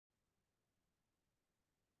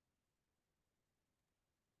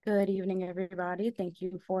Good evening, everybody. Thank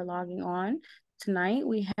you for logging on. Tonight,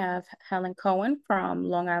 we have Helen Cohen from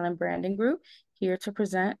Long Island Branding Group here to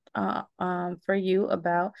present for you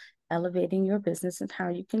about elevating your business and how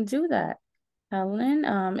you can do that. Helen,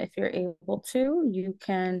 if you're able to, you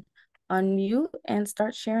can unmute and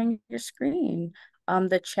start sharing your screen.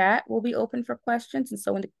 The chat will be open for questions,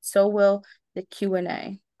 and so will the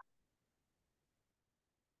Q&A.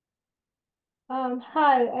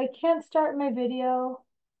 Hi, I can't start my video.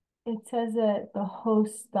 It says that the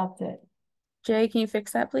host stopped it. Jay, can you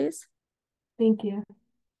fix that, please? Thank you.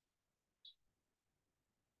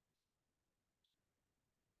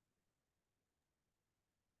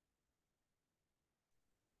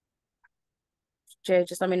 Jay,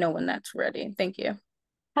 just let me know when that's ready. Thank you.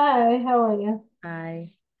 Hi, how are you?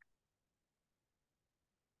 Hi.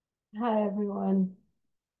 Hi, everyone.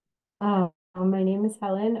 My name is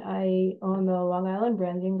Helen. I own the Long Island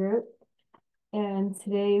Branding Group, and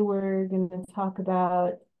today we're going to talk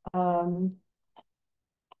about um,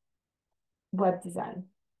 web design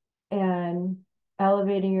and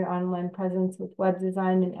elevating your online presence with web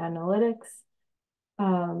design and analytics.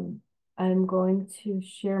 Um, I'm going to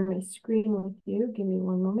share my screen with you. Give me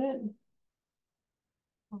one moment.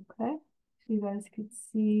 Okay, so you guys could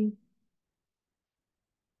see.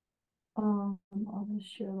 I'll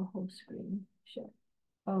just share the whole screen. Sure.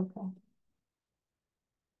 Okay.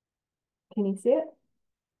 Can you see it?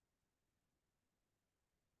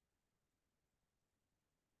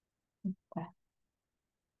 Okay.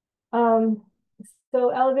 Um, so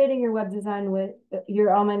elevating your web design with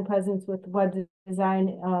your online presence with web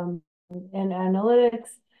design and analytics,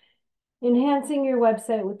 enhancing your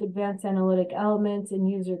website with advanced analytic elements and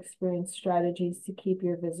user experience strategies to keep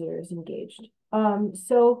your visitors engaged.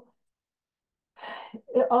 So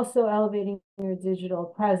also elevating your digital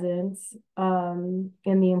presence and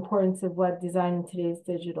the importance of web design in today's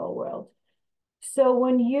digital world. So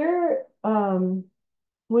when you're on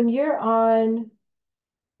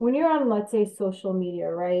let's say social media,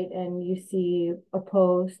 right, and you see a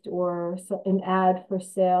post or an ad for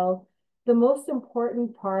sale, the most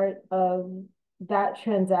important part of that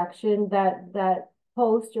transaction, that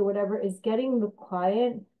post or whatever, is getting the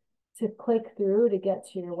client to click through to get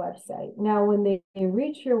to your website. Now, when they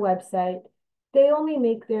reach your website, they only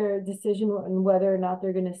make their decision on whether or not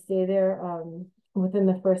they're going to stay there within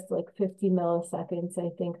the first like 50 milliseconds. I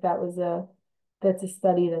think that's a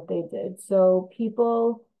study that they did. So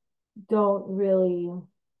people don't really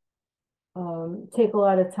take a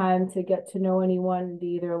lot of time to get to know anyone. They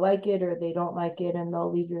either like it or they don't like it, and they'll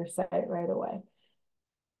leave your site right away.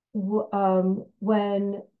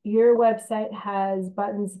 When your website has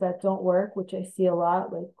buttons that don't work, which I see a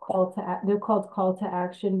lot, like they're called call to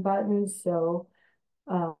action buttons.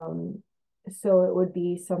 Um, so it would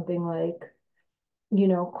be something like,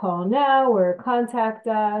 call now or contact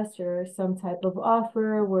us, or some type of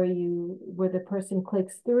offer where the person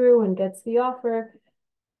clicks through and gets the offer.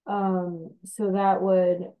 So that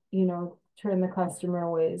would, turn the customer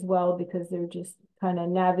away as well, because they're just kind of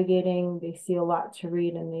navigating, they see a lot to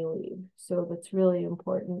read and they leave. So that's really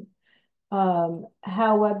important.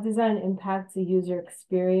 How web design impacts the user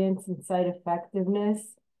experience and site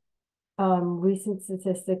effectiveness. Recent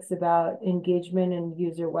statistics about engagement and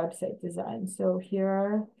user website design. So here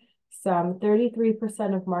are some.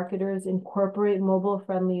 33% of marketers incorporate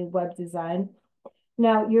mobile-friendly web design.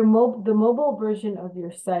 Now, the mobile version of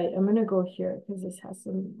your site, I'm going to go here because this has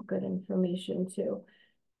some good information too,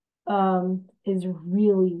 is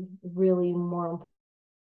really, really more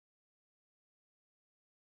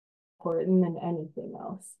important than anything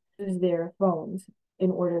else. Use their phones in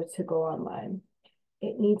order to go online.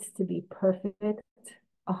 It needs to be perfect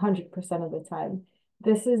 100% of the time.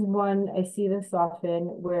 This is one, I see this often,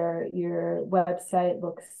 where your website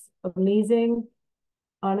looks amazing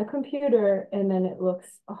on a computer and then it looks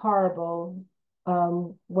horrible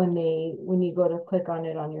when you go to click on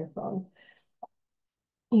it on your phone.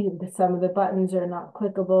 Some of the buttons are not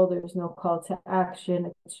clickable. There's no call to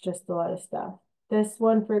action. It's just a lot of stuff. This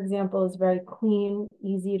one, for example, is very clean,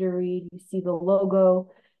 easy to read. You see the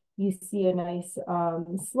logo, you see a nice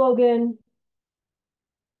slogan,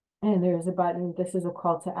 and there's a button. This is a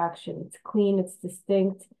call to action. It's clean, it's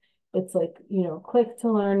distinct. It's like, click to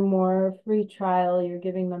learn more, free trial. You're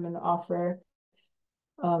giving them an offer.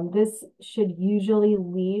 This should usually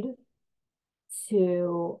lead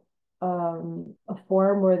to a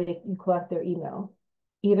form where they can collect their email.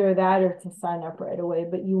 Either that or to sign up right away.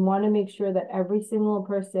 But you want to make sure that every single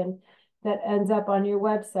person that ends up on your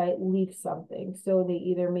website leaves something. So they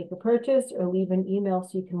either make a purchase or leave an email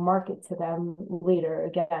so you can market to them later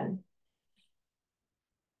again.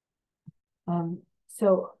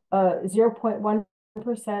 So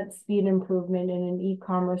 0.1% speed improvement in an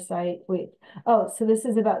e-commerce site. Wait, oh, so this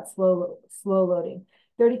is about slow loading.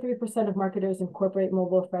 33% of marketers incorporate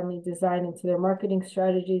mobile-friendly design into their marketing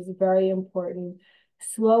strategies. Very important.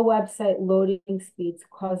 Slow website loading speeds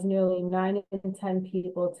cause nearly 9 in 10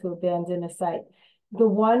 people to abandon a site. The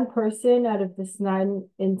one person out of this 9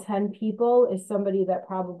 in 10 people is somebody that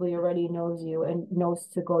probably already knows you and knows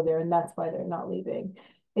to go there, and that's why they're not leaving.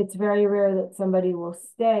 It's very rare that somebody will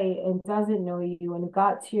stay and doesn't know you and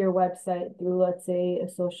got to your website through, let's say, a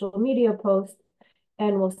social media post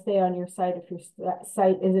and will stay on your site if your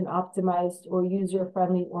site isn't optimized or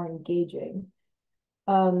user-friendly or engaging.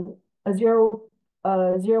 A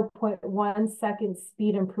 0.1 second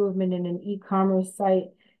speed improvement in an e-commerce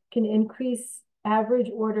site can increase average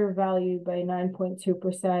order value by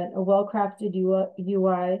 9.2%. A well-crafted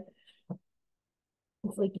UI,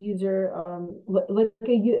 it's like user,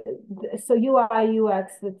 so UI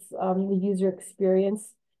UX, that's the user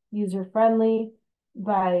experience, user-friendly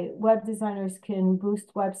by web designers can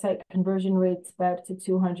boost website conversion rates by up to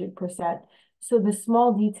 200%. So the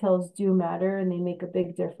small details do matter and they make a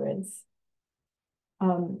big difference.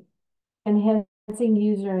 Enhancing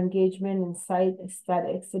user engagement and site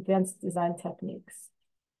aesthetics, advanced design techniques.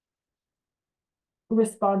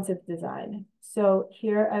 Responsive design. So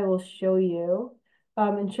here I will show you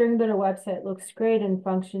ensuring that a website looks great and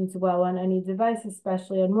functions well on any device,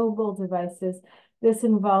 especially on mobile devices. This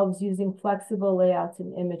involves using flexible layouts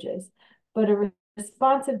and images. But a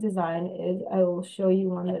responsive design is, I will show you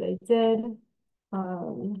one that I did.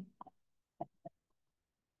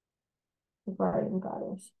 Garden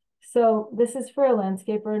Goddess. So this is for a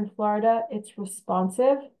landscaper in Florida. It's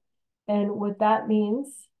responsive. And what that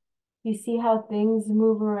means, you see how things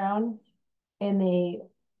move around and they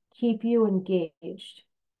keep you engaged,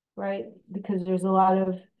 right? Because there's a lot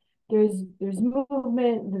of, there's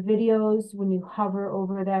movement, the videos, when you hover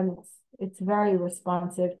over them, it's very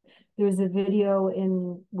responsive. There's a video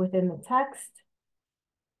within the text.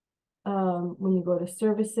 When you go to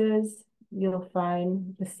services, you'll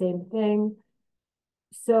find the same thing.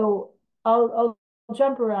 So I'll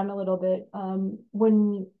jump around a little bit.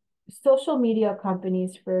 When social media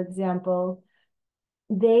companies, for example,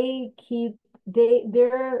 their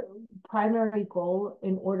primary goal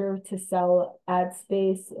in order to sell ad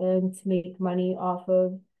space and to make money off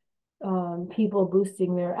of people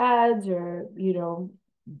boosting their ads, or they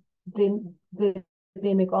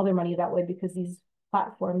make all their money that way because these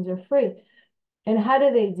platforms are free. And how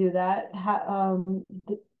do they do that?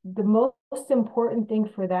 The most important thing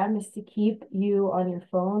for them is to keep you on your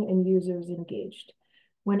phone and users engaged.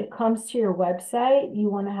 When it comes to your website, you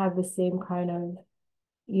want to have the same kind of,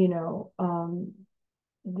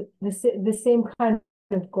 the same kind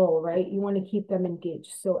of goal, right? You want to keep them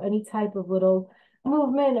engaged. So any type of little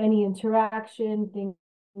movement, any interaction, things,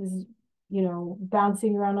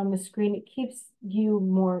 bouncing around on the screen, it keeps you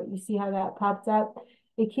more, you see how that popped up?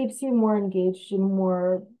 It keeps you more engaged and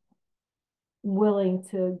more willing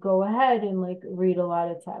to go ahead and like read a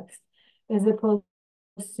lot of text, as opposed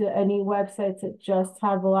to any websites that just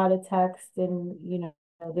have a lot of text and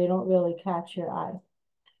they don't really catch your eye.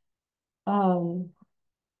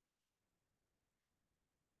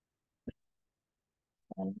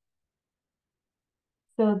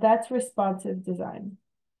 So that's responsive design.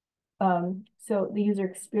 So the user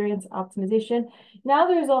experience optimization. Now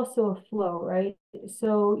there's also a flow, right?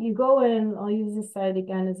 So you go in, I'll use this site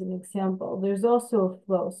again as an example. There's also a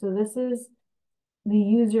flow. So this is the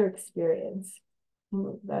user experience.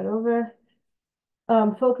 Move that over.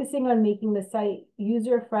 Focusing on making the site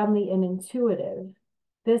user-friendly and intuitive.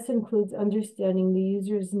 This includes understanding the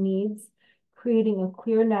user's needs, creating a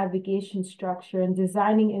clear navigation structure, and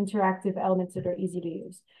designing interactive elements that are easy to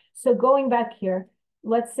use. So going back here,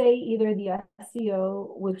 let's say either the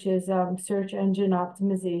SEO, which is search engine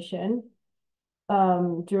optimization,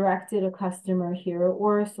 directed a customer here,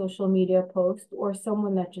 or a social media post, or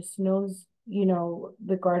someone that just knows,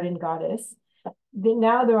 the Garden Goddess.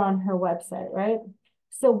 Now they're on her website, right?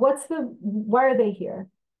 So why are they here?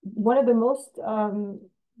 One of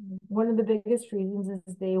the biggest reasons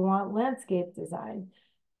is they want landscape design.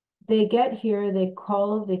 They get here, they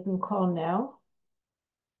can call now,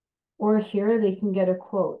 or here they can get a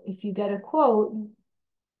quote. If you get a quote,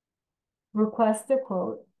 request a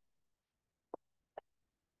quote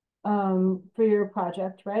for your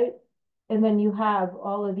project, right? And then you have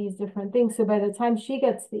all of these different things. So by the time she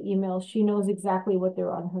gets the email, she knows exactly what they're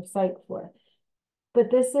on her site for.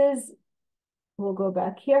 But we'll go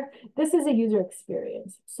back here. This is a user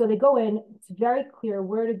experience. So they go in, it's very clear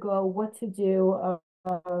where to go, what to do,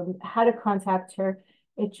 how to contact her.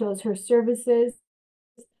 It shows her services,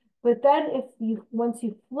 But then if you, once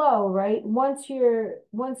you flow, right, once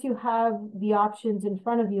you have the options in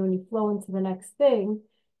front of you and you flow into the next thing,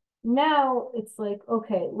 now it's like,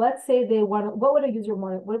 okay, let's say they want, what would a user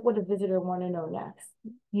want, what would a visitor want to know next?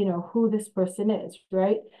 You know, who this person is,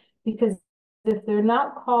 right? Because if they're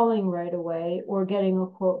not calling right away or getting a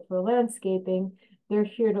quote for landscaping, they're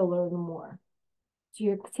here to learn more. So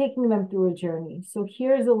you're taking them through a journey. So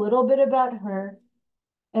here's a little bit about her.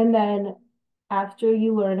 And then after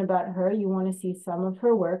you learn about her, you want to see some of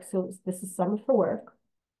her work. So this is some of her work,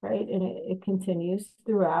 right? And it continues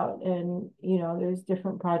throughout, and you know, there's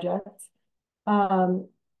different projects. Um,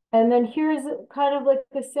 and then here's kind of like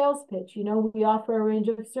a sales pitch. You know, we offer a range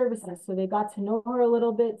of services. So they got to know her a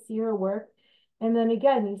little bit, see her work. And then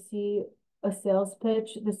again, you see a sales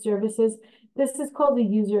pitch, the services. This is called a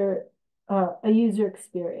user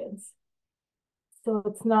experience. So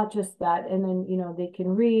it's not just that. And then, you know, they can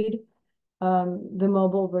read. The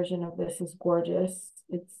mobile version of this is gorgeous.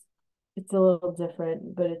 It's a little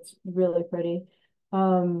different, but it's really pretty.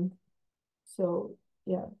 Um, so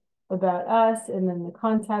yeah, about us, and then the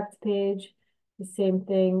contact page, the same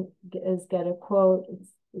thing as get a quote.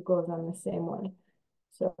 It goes on the same one.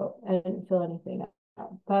 So I didn't fill anything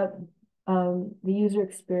out, but the user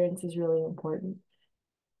experience is really important.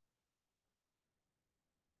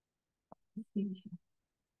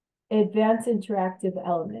 Advanced interactive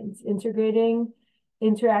elements, integrating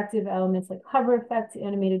interactive elements like hover effects,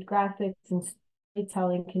 animated graphics, and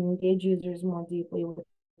storytelling can engage users more deeply with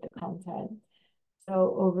the content.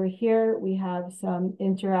 So over here, we have some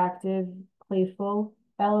interactive, playful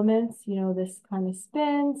elements. You know, this kind of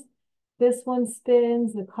spins, this one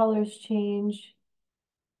spins, the colors change,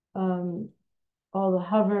 all the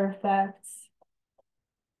hover effects,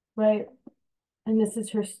 right? And this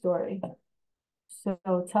is her story.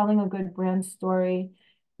 So telling a good brand story,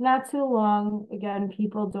 not too long. Again,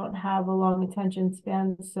 people don't have a long attention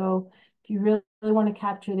span. So if you really want to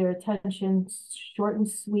capture their attention, short and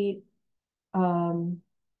sweet, and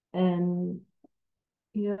you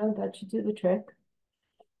know, that should do the trick.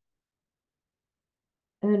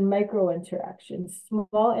 And then micro interactions,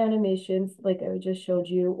 small animations like I just showed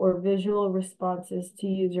you, or visual responses to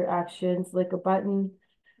user actions like a button.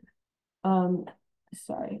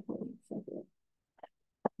 Sorry,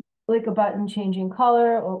 like a button changing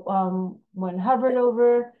color when hovered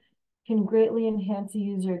over can greatly enhance the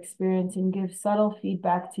user experience and give subtle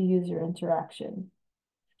feedback to user interaction.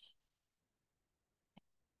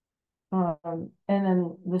 And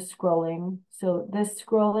then the scrolling. So this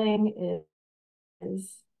scrolling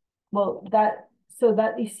is well, so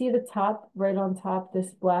that you see the top right on top,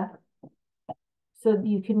 this black. So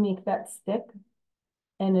you can make that stick,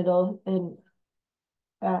 and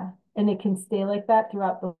and it can stay like that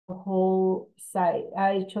throughout the whole site.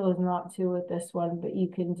 I chose not to with this one, but you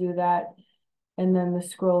can do that. And then the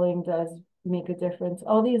scrolling does make a difference.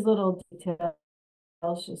 All these little details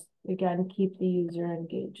just, again, keep the user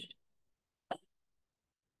engaged.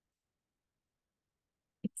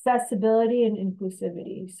 Accessibility and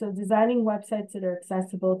inclusivity. So designing websites that are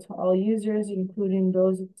accessible to all users, including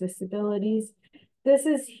those with disabilities. This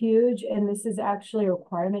is huge, and this is actually a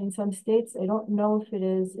requirement in some states. I don't know if it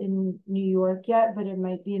is in New York yet, but it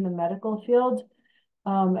might be in the medical field.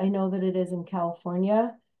 I know that it is in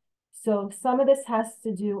California. So some of this has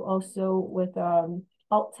to do also with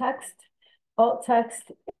alt text. Alt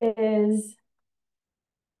text is,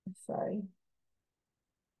 sorry.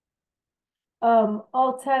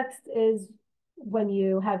 Alt text is when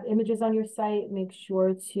you have images on your site, make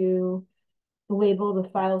sure to label the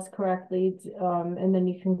files correctly. And then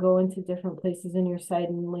you can go into different places in your site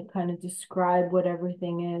and like kind of describe what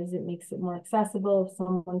everything is. It makes it more accessible. If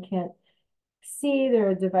someone can't see, there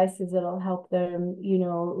are devices that'll help them, you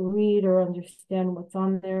know, read or understand what's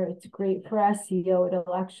on there. It's great for SEO.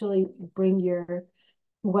 It'll actually bring your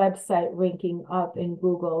website ranking up in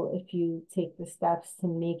Google if you take the steps to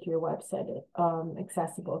make your website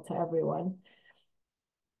accessible to everyone.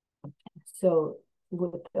 So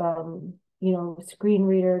with you know, screen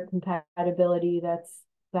reader compatibility,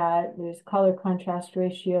 there's color contrast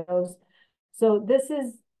ratios. So this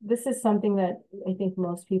is something that I think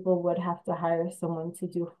most people would have to hire someone to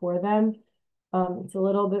do for them. It's a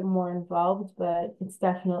little bit more involved, but it's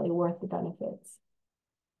definitely worth the benefits.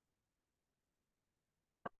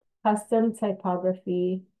 Custom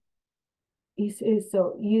typography.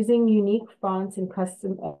 So using unique fonts and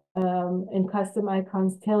custom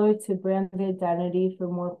icons tailored to brand identity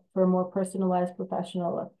for more personalized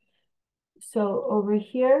professional look. So over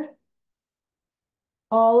here,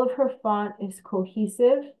 all of her font is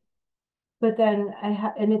cohesive, but then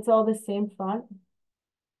and it's all the same font.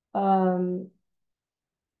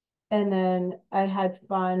 And then I had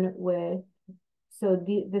fun with, so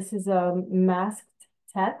this is a masked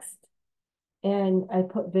text, and I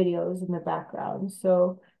put videos in the background.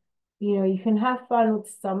 So, you know, you can have fun with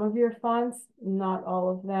some of your fonts, not all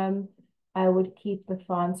of them. I would keep the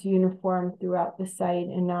fonts uniform throughout the site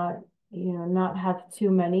and not, you know, not have too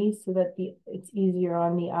many so that it's easier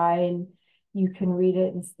on the eye and you can read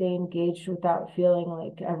it and stay engaged without feeling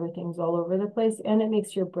like everything's all over the place. And it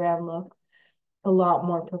makes your brand look a lot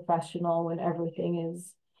more professional when everything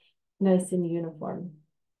is nice and uniform.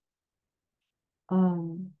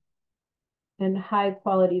 And high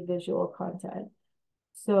quality visual content.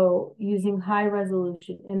 So using high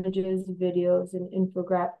resolution images, videos, and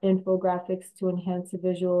infographics to enhance the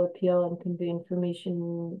visual appeal and convey information in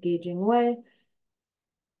an engaging way.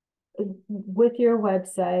 With your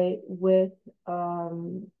website, with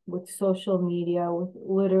social media, with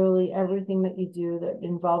literally everything that you do that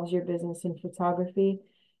involves your business in photography,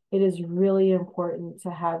 it is really important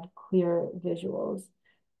to have clear visuals.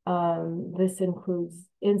 This includes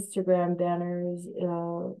Instagram banners,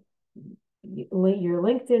 your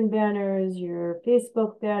LinkedIn banners, your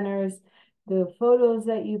Facebook banners, the photos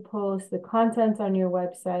that you post, the content on your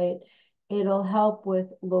website. It'll help with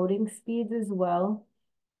loading speeds as well.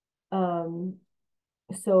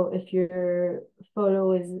 So if your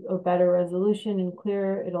photo is a better resolution and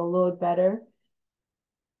clearer, it'll load better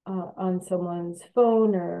on someone's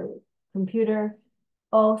phone or computer.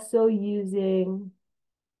 Also using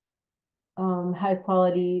high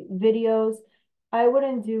quality videos. I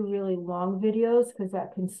wouldn't do really long videos because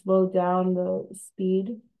that can slow down the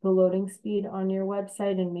speed, the loading speed on your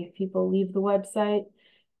website and make people leave the website.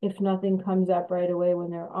 If nothing comes up right away when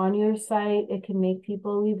they're on your site, it can make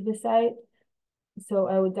people leave the site. So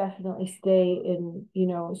I would definitely stay in, you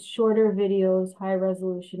know, shorter videos, high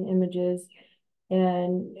resolution images,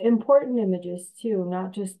 and important images too,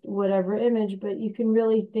 not just whatever image, but you can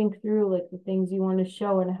really think through like the things you want to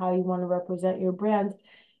show and how you want to represent your brand.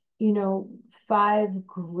 You know, 5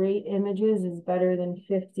 great images is better than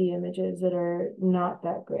 50 images that are not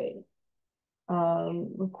that great.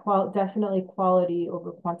 Definitely quality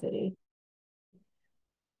over quantity.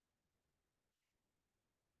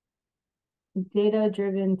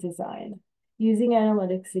 Data-driven design, using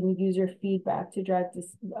analytics and user feedback to drive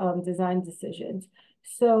design decisions.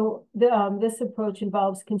 So this approach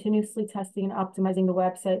involves continuously testing and optimizing the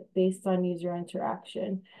website based on user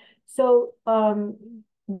interaction. So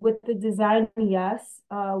with the design, yes,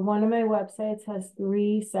 one of my websites has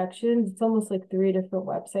 3 sections. It's almost like 3 different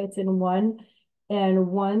websites in one. And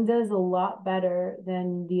one does a lot better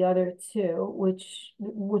than the other 2, which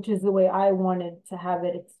is the way I wanted to have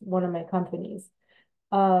it. It's one of my companies,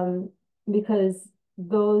 because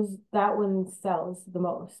that one sells the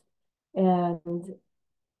most, and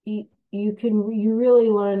you really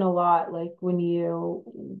learn a lot, like when you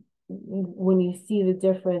see the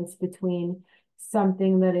difference between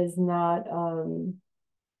something that is not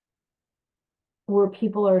where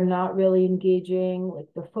people are not really engaging, like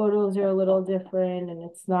the photos are a little different and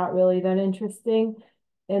it's not really that interesting.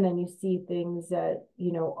 And then you see things that,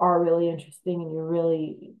 you know, are really interesting and you're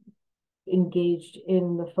really engaged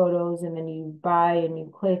in the photos, and then you buy and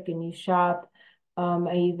you click and you shop.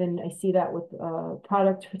 I see that with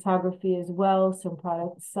product photography as well. Some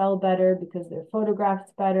products sell better because they're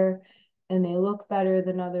photographed better and they look better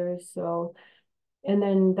than others. So, and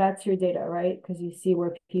then that's your data, right? Because you see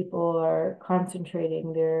where people are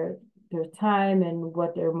concentrating their time and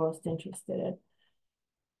what they're most interested in.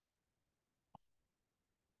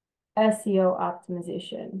 SEO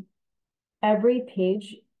optimization. Every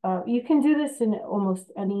page, you can do this in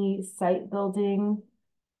almost any site building,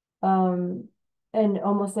 and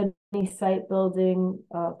almost any site building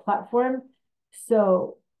platform.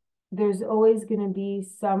 So there's always going to be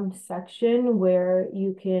some section where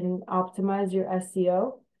you can optimize your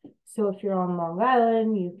SEO. So if you're on Long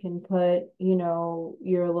Island, you can put, you know,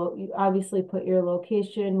 you obviously put your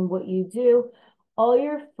location, what you do. All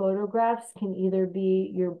your photographs can either be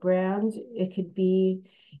your brand. It could be,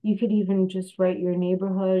 you could even just write your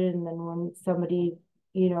neighborhood. And then when somebody,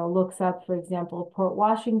 you know, looks up, for example, Port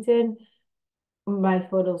Washington, my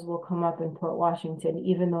photos will come up in Port Washington,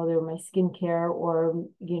 even though they're my skincare or,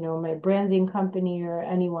 you know, my branding company or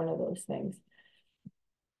any one of those things.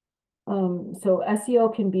 So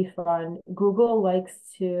SEO can be fun. Google likes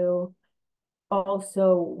to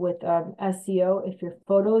also with SEO, if your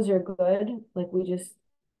photos are good, like we just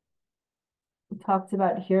talked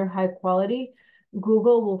about here, high quality,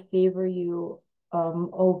 Google will favor you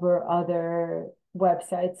over other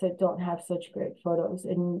websites that don't have such great photos,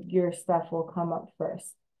 and your stuff will come up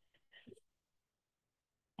first.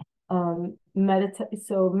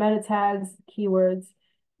 meta tags, keywords.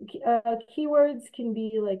 Keywords can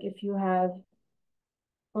be like if you have,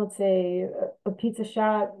 let's say, a pizza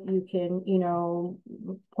shop, you can,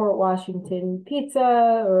 Port Washington pizza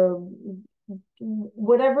or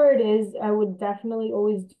whatever it is. I would definitely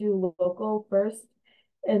always do local first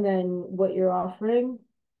and then what you're offering.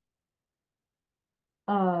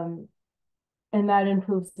 And that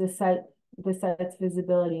improves the site's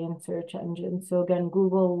visibility in search engine. So again,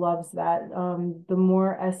 Google loves that. The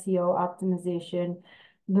more SEO optimization,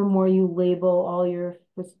 the more you label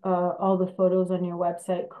all the photos on your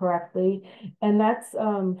website correctly. And that's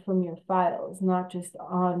from your files, not just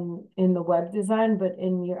in the web design, but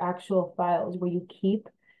in your actual files where you keep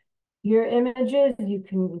your images. You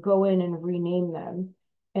can go in and rename them,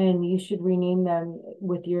 and you should rename them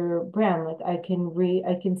with your brand. Like I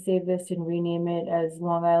can save this and rename it as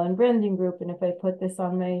Long Island Branding Group. And if I put this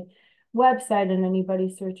on my website and anybody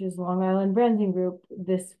searches Long Island Branding Group,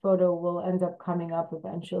 this photo will end up coming up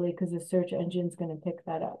eventually because the search engine is going to pick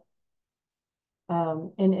that up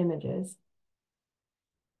in images.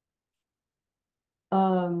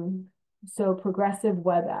 So progressive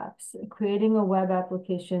web apps, creating web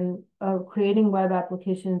applications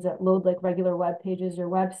that load like regular web pages or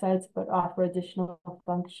websites, but offer additional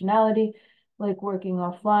functionality, like working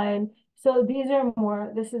offline. So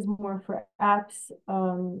this is more for apps,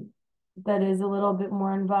 that is a little bit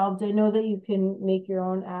more involved. I know that you can make your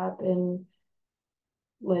own app in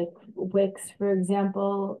like Wix, for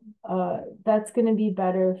example. That's going to be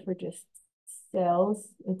better for just sales.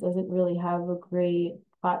 It doesn't really have a great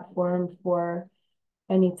platform for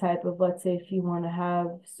any type of, let's say, if you want to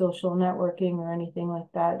have social networking or anything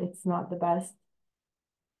like that, it's not the best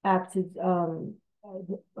app to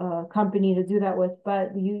company to do that with.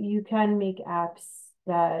 But you can make apps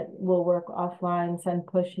that will work offline, send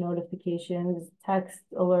push notifications, text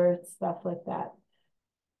alerts, stuff like that.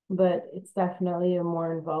 But it's definitely a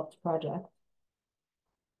more involved project.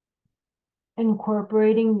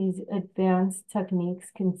 Incorporating these advanced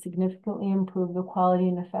techniques can significantly improve the quality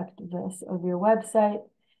and effectiveness of your website,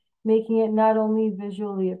 making it not only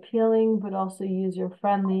visually appealing, but also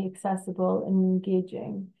user-friendly, accessible, and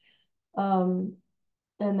engaging.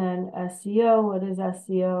 And then SEO, what is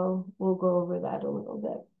SEO? We'll go over that a little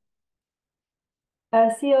bit.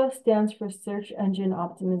 SEO stands for search engine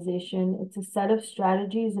optimization. It's a set of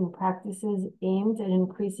strategies and practices aimed at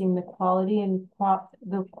increasing the quality and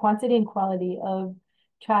the quantity and quality of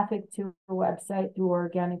traffic to a website through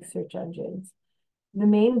organic search engines. The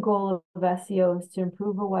main goal of SEO is to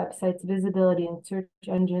improve a website's visibility in search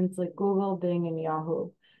engines like Google, Bing, and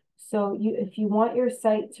Yahoo. So if you want your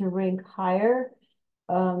site to rank higher,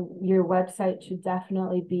 your website should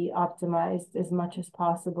definitely be optimized as much as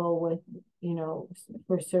possible with,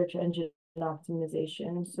 for search engine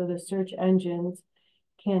optimization. So the search engines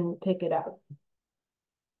can pick it up.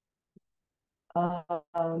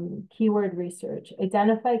 Keyword research.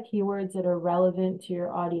 Identify keywords that are relevant to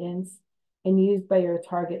your audience and used by your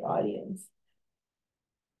target audience.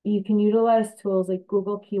 You can utilize tools like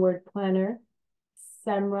Google Keyword Planner,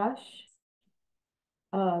 SEMrush,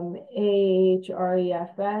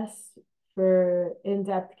 Ahrefs for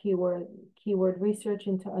in-depth keyword research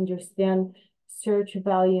and to understand search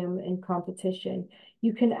volume and competition.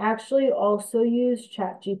 You can actually also use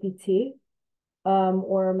ChatGPT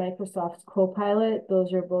or Microsoft's Copilot.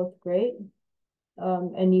 Those are both great.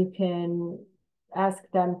 And you can ask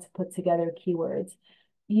them to put together keywords.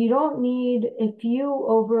 You don't need, if you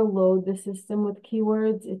overload the system with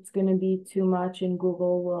keywords, it's going to be too much and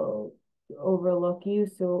Google will overlook you.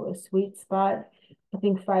 So a sweet spot, I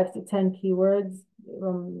think 5 to 10 keywords,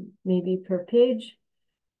 maybe per page.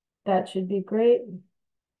 That should be great.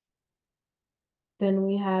 Then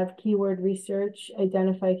we have keyword research,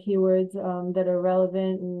 identify keywords that are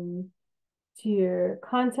relevant to your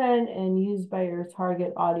content and used by your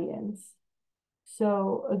target audience.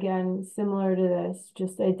 So again, similar to this,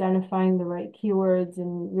 just identifying the right keywords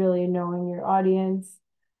and really knowing your audience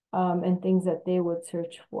and things that they would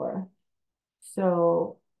search for.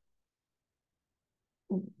 So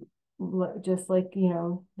just like,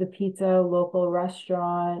 the pizza local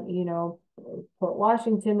restaurant, Port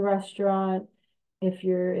Washington restaurant, if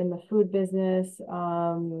you're in the food business,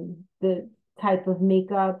 the type of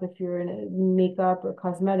makeup, if you're in a makeup or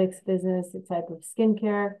cosmetics business, the type of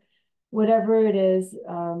skincare, whatever it is,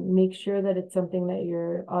 make sure that it's something that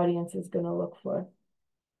your audience is going to look for.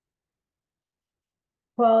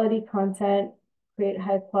 Quality content. Create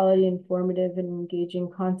high quality, informative, and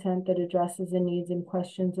engaging content that addresses the needs and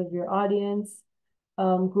questions of your audience.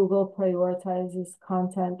 Google prioritizes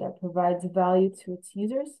content that provides value to its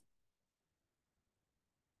users.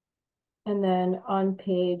 and then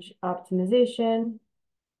on-page optimization.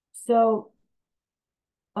 So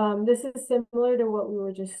this is similar to what we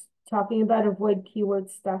were just talking about, avoid keyword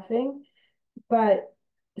stuffing. But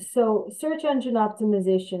so search engine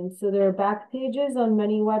optimization. So there are back pages on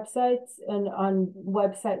many websites and on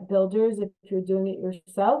website builders if you're doing it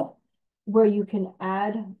yourself, where you can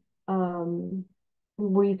add your own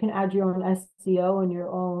SEO and your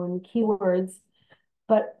own keywords,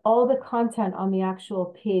 but all the content on the actual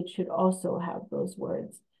page should also have those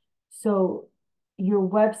words. So your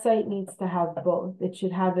website needs to have both. It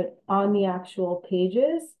should have it on the actual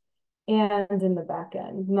pages and in the back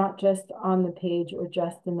end, not just on the page or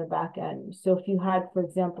just in the back end. So if you had, for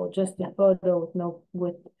example, just a photo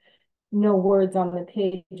with no words on the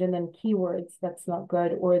page and then keywords, that's not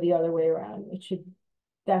good, or the other way around. It should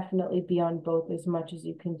definitely be on both as much as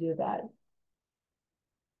you can do that.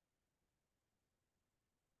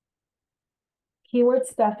 Keyword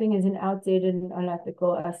stuffing is an outdated and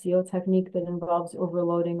unethical SEO technique that involves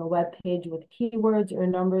overloading a web page with keywords or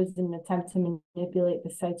numbers in an attempt to manipulate the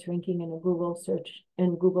site's ranking in Google search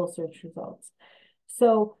results.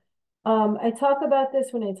 So I talk about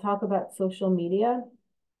this when I talk about social media.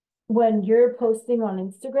 When you're posting on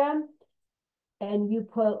Instagram and you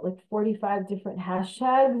put like 45 different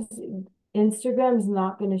hashtags, Instagram's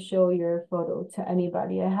not going to show your photo to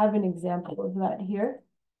anybody. I have an example of that here.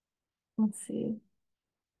 Let's see.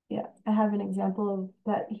 Yeah, I have an example of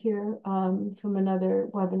that here from another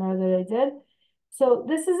webinar that I did. So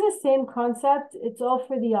this is the same concept. It's all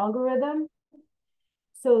for the algorithm.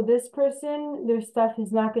 So this person, their stuff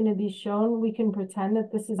is not going to be shown. We can pretend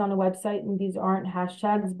that this is on a website and these aren't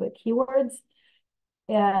hashtags, but keywords.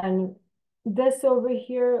 And this over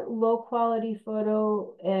here, low quality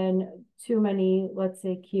photo and too many, let's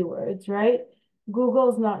say, keywords, right?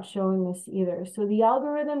 Google's not showing this either. So the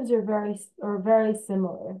algorithms are very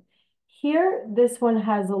similar. Here, this one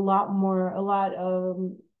has a lot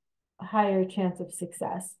of higher chance of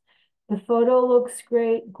success. The photo looks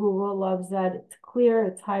great. Google loves that. It's clear,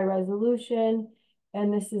 it's high resolution,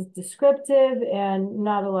 and this is descriptive and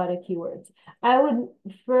not a lot of keywords.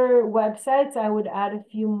 For websites, I would add a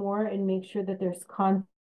few more and make sure that there's content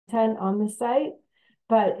on the site,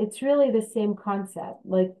 but it's really the same concept.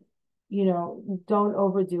 Like, don't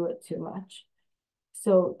overdo it too much.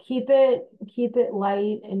 So keep it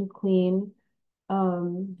light and clean.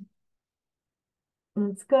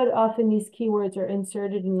 It's good. Often these keywords are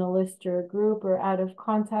inserted in a list or a group or out of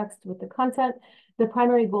context with the content. The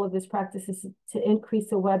primary goal of this practice is to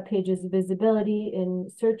increase a web page's visibility in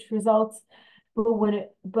search results,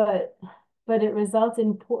 but it results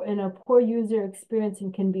in a poor user experience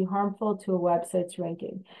and can be harmful to a website's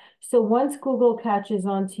ranking. So once Google catches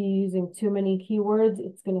on to you using too many keywords,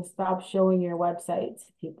 it's going to stop showing your website to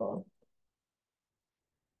people.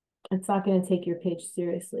 It's not going to take your page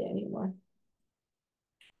seriously anymore.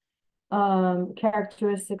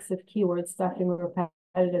 Characteristics of keyword stuffing,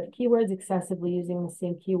 repetitive keywords, excessively using the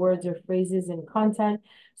same keywords or phrases in content.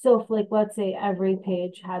 So if, like, let's say every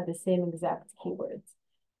page had the same exact keywords,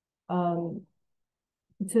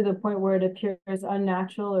 to the point where it appears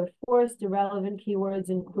unnatural or forced, irrelevant keywords,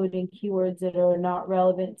 including keywords that are not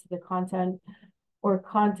relevant to the content or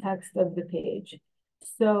context of the page.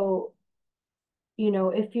 So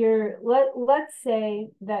if let's say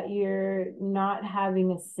that you're not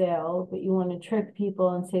having a sale, but you want to trick people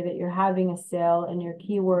and say that you're having a sale and your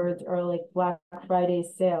keywords are like Black Friday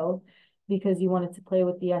sale because you wanted to play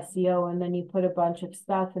with the SEO, and then you put a bunch of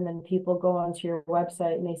stuff and then people go onto your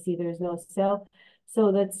website and they see there's no sale.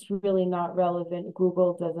 So that's really not relevant.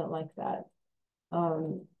 Google doesn't like that.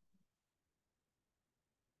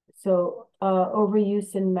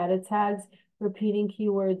 Overuse in meta tags, repeating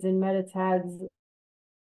keywords in meta tags,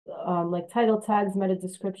 like title tags, meta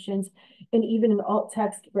descriptions, and even an alt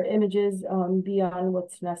text for images beyond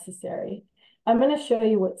what's necessary. I'm going to show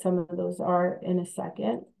you what some of those are in a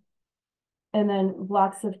second. And then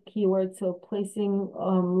blocks of keywords, so placing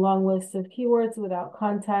long lists of keywords without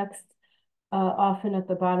context, often at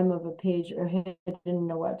the bottom of a page or hidden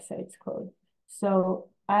in a website's code. So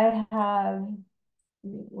I have,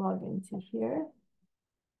 let me log into here.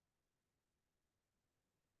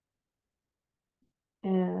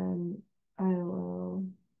 And I will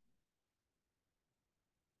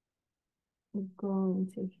go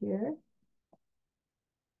into here.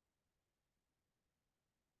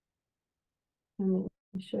 Let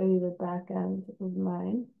me show you the back end of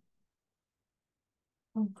mine.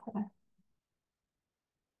 Okay.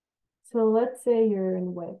 So let's say you're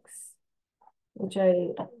in Wix, which I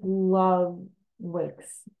love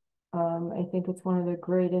Wix. I think it's one of the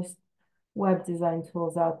greatest web design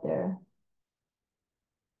tools out there.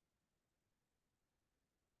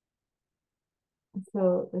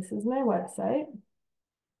 So this is my website,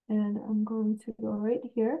 and I'm going to go right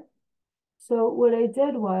here. So what I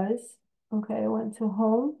did was, okay, I went to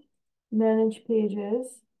home, manage pages,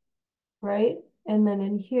 right? And then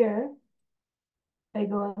in here, I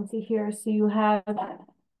go into here. So you have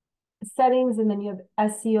settings, and then you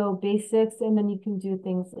have SEO basics, and then you can do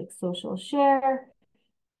things like social share.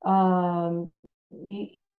 You,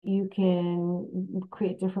 you can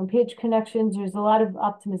create different page connections. There's a lot of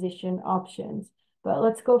optimization options, but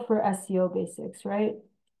let's go for SEO basics, right?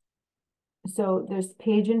 So there's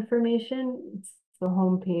page information. It's the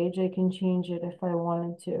home page. I can change it if I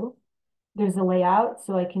wanted to. There's a layout,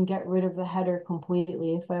 so I can get rid of the header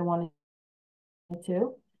completely if I wanted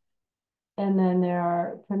to. And then there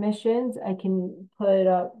are permissions. I can put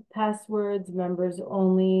up passwords, members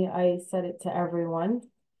only. I set it to everyone.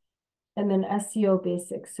 And then SEO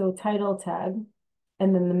basics, so title tag,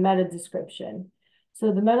 and then the meta description.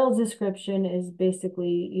 So the meta description is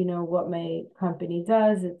basically, you know, what my company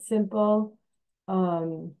does. It's simple.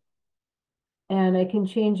 And I can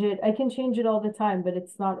change it. I can change it all the time, but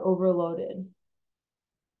it's not overloaded.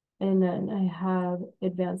 And then I have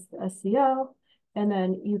advanced SEO, and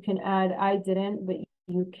then you can add, I didn't, but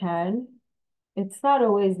you can. It's not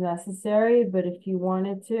always necessary, but if you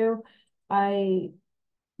wanted to, I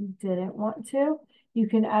didn't want to. You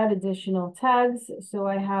can add additional tags. So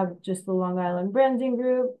I have just the Long Island Branding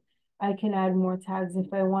Group. I can add more tags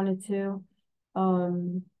if I wanted to.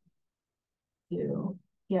 Um,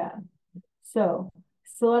 yeah. So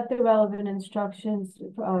select the relevant instructions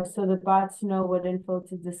so the bots know what info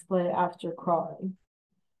to display after crawling.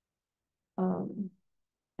 Um,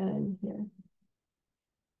 and here.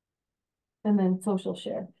 And then social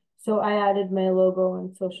share. So I added my logo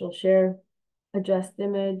and social share, adjust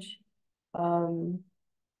image.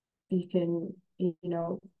 You can, you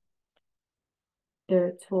know, there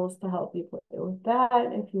are tools to help you play with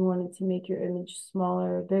that. If you wanted to make your image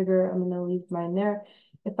smaller or bigger, I'm going to leave mine there.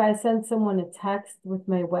 If I send someone a text with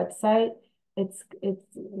my website, it's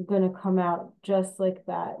going to come out just like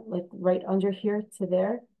that, like right under here to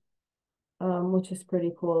there, which is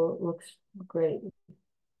pretty cool. It looks great.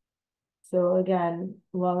 So again,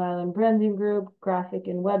 Long Island Branding Group, graphic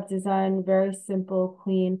and web design, very simple,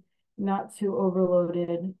 clean, not too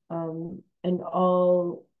overloaded, and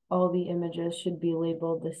all the images should be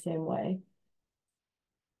labeled the same way,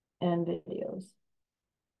 and videos.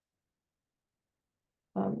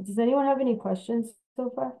 Does anyone have any questions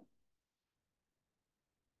so far?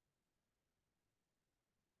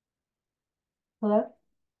 Hello?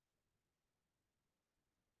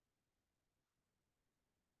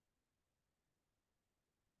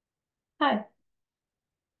 Hi.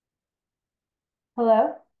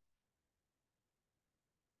 Hello?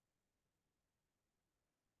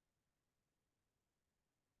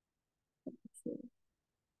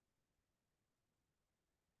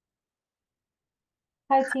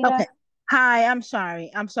 Hi, Okay. Tina. Hi, I'm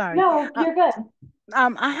sorry. I'm sorry. No, Uh, you're good.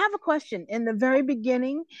 I have a question. In the very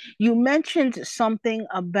beginning, you mentioned something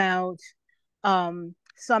about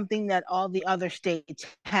something that all the other states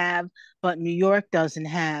have, but New York doesn't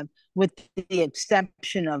have, with the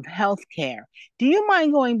exception of healthcare. Do you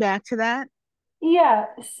mind going back to that? Yeah,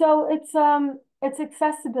 so it's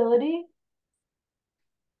accessibility.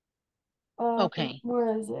 Okay.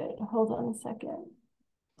 Where is it? Hold on a second.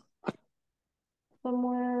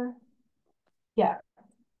 Somewhere. Yeah,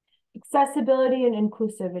 accessibility and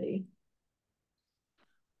inclusivity.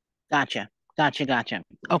 Gotcha. Gotcha. Gotcha.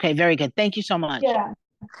 Okay, very good. Thank you so much. Yeah,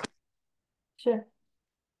 sure.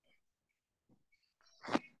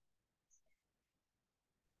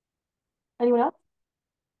 Anyone else?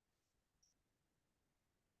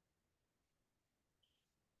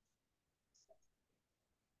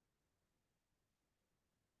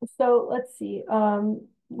 So let's see.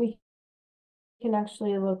 We can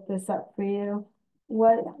actually look this up for you.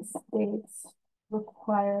 What states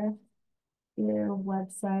require your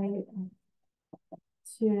website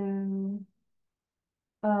to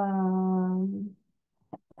um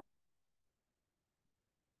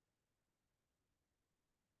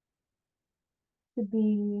to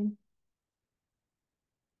be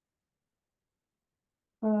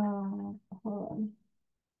hold on.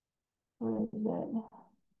 Where is it?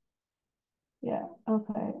 Yeah,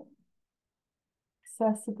 okay.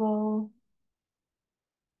 Accessible,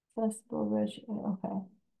 accessible rich, okay.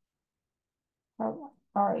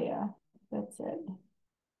 Aria, that's it.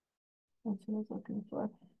 That's what I was looking for.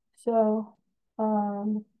 So,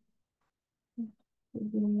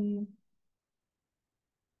 the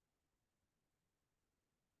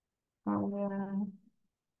Aria.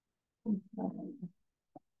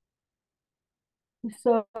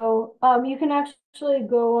 So You can actually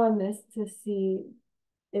go on this to see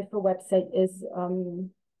if a website is,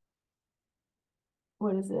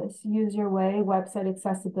 what is this? Use Your Way website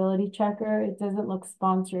accessibility checker. It doesn't look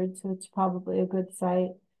sponsored, so it's probably a good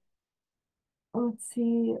site. Let's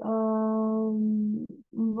see, role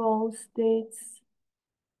states.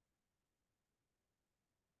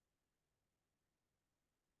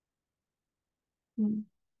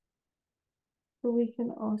 So we can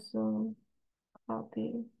also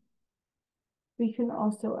copy. We can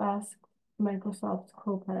also ask Microsoft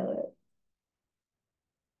Copilot.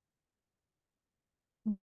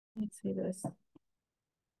 Let's see this.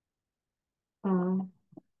 And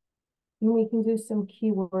we can do some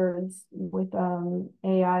keywords with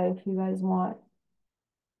AI if you guys want.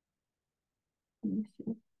 Let me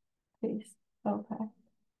see. Paste. Okay.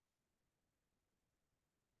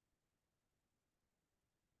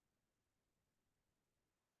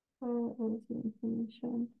 Where is the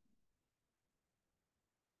information?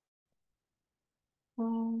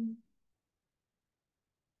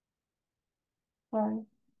 Sorry.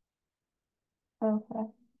 Okay.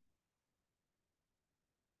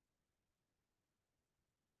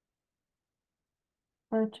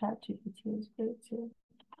 Or ChatGPT is great too.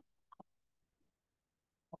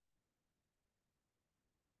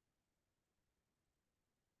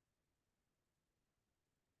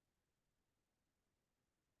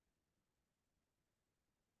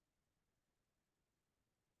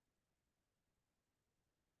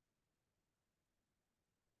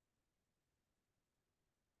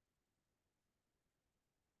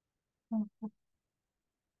 Okay.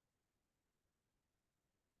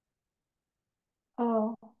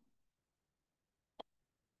 Oh,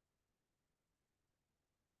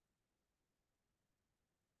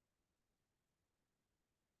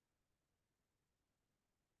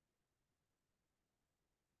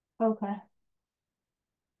 okay.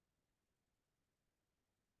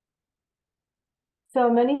 So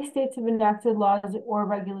many states have enacted laws or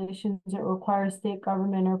regulations that require state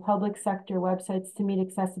government or public sector websites to meet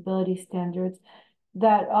accessibility standards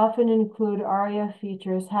that often include ARIA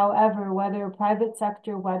features. However, whether a private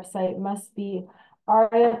sector website must be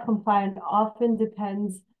ARIA compliant often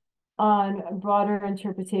depends on broader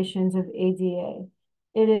interpretations of ADA.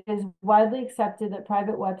 It is widely accepted that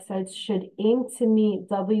private websites should aim to meet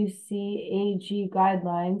WCAG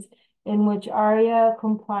guidelines in which ARIA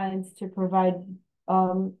compliance to provide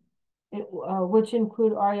which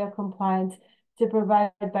include ARIA compliance to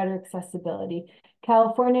provide better accessibility.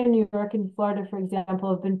 California, New York, and Florida, for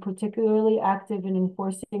example, have been particularly active in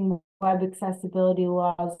enforcing web accessibility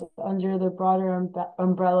laws under the broader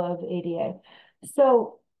umbrella of ADA.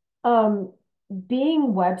 So,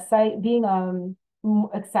 being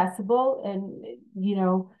accessible and,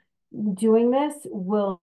 doing this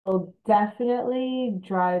will definitely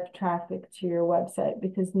drive traffic to your website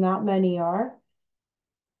because not many are.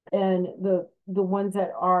 And the ones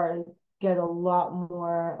that are get a lot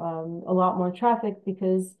more traffic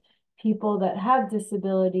because people that have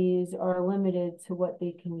disabilities are limited to what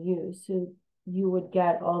they can use. So you would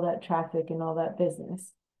get all that traffic and all that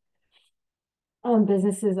business.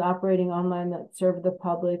 Businesses operating online that serve the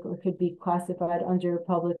public or could be classified under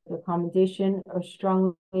public accommodation are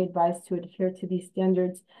strongly advised to adhere to these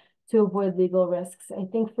standards to avoid legal risks. I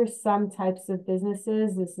think for some types of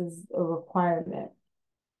businesses, this is a requirement.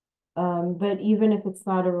 But even if it's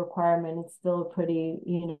not a requirement, it's still a pretty,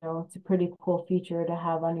 it's a pretty cool feature to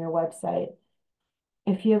have on your website.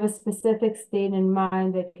 If you have a specific state in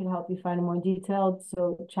mind, that can help you find more detailed.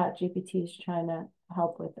 So ChatGPT is trying to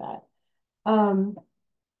help with that.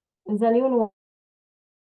 Does anyone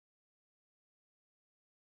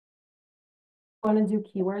want to do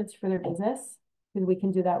keywords for their business? Because we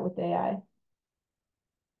can do that with AI.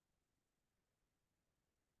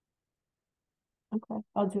 Okay,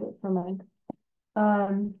 I'll do it for mine.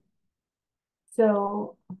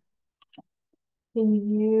 So can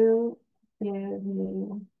you give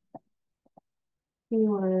me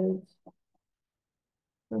keywords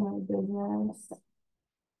for my business?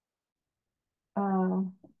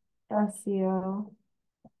 SEO.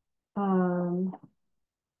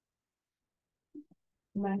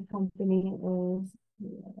 My company is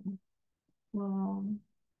Long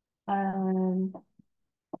Island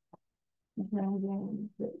Branding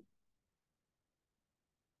Group.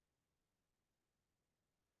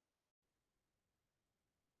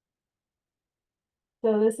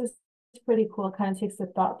 So this is pretty cool. It kind of takes the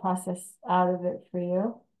thought process out of it for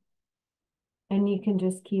you. And you can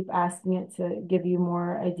just keep asking it to give you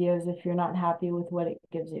more ideas if you're not happy with what it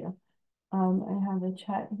gives you. I have a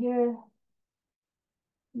chat here.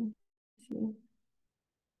 Let's see.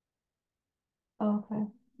 Okay.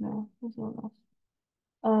 No, there's no one else.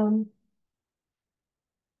 Um,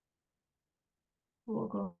 we'll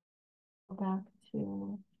go back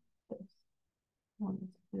to this. Let's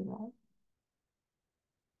do that.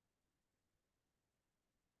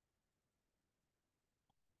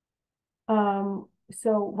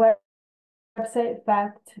 So website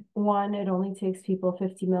fact one, it only takes people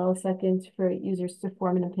 50 milliseconds for users to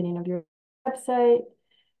form an opinion of your website.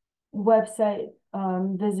 Website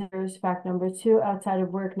visitors fact number two, outside of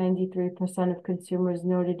work, 93% of consumers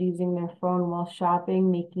noted using their phone while shopping,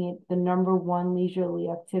 making it the #1 leisurely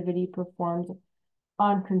activity performed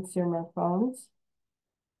on consumer phones.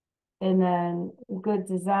 And then good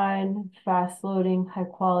design, fast loading, high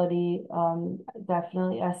quality,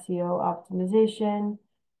 definitely SEO optimization.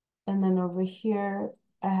 And then over here,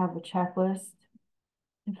 I have a checklist.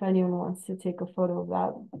 If anyone wants to take a photo of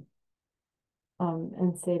that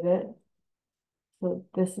and save it. So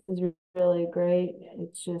this is really great.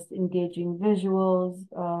 It's just engaging visuals,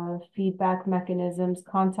 feedback mechanisms,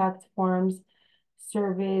 contact forms,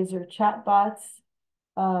 surveys or chat bots,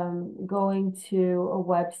 going to a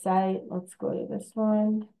website. Let's go to this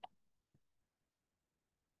one.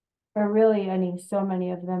 Or really so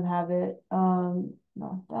many of them have it.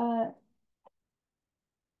 Not that.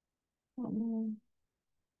 Um,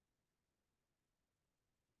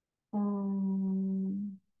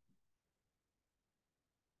 um,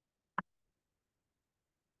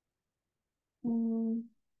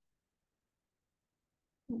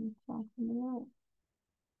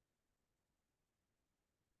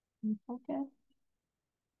 okay.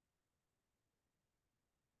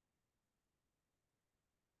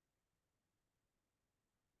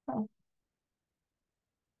 Oh,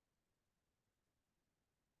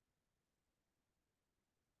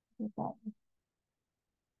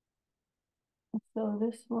 so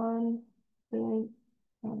this one, didn't,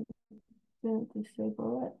 didn't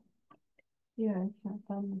disable it. Yeah, I can't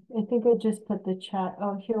find it. I think I just put the chat.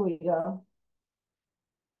 Oh, here we go.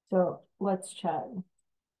 So let's chat.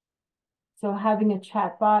 So having a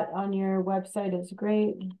chat bot on your website is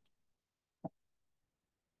great.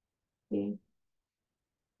 See,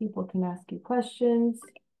 people can ask you questions.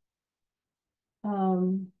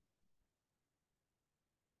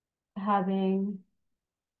 Having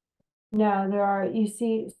now there are, you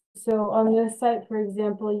see, so on this site, for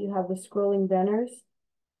example, you have the scrolling banners.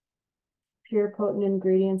 Pure potent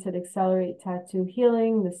ingredients that accelerate tattoo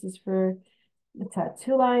healing. This is for the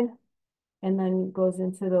tattoo line. And then goes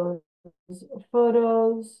into those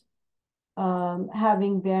photos.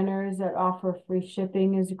 Having banners that offer free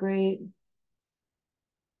shipping is great.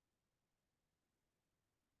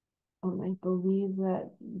 I believe that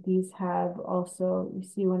these have also, you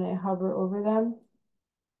see when I hover over them,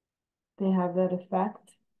 they have that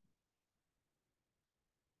effect.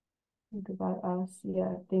 Think about us.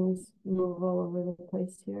 Yeah, things move all over the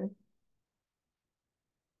place here.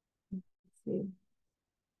 Let's see.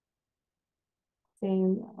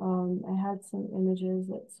 Same, I had some images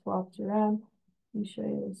that swapped around. Let me show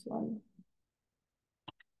you this one.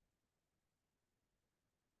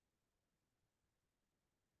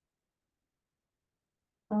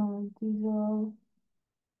 These are,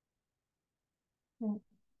 yeah,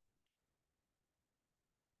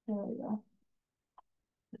 there we go.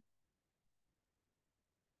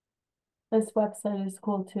 This website is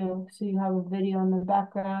cool too. So you have a video in the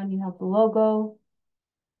background, you have the logo,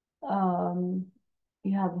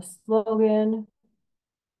 you have a slogan,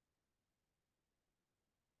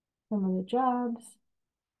 some of the jobs.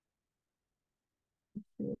 Let's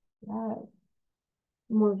see that.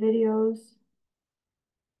 More videos.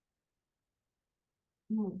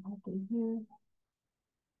 Nothing here.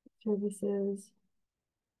 Services.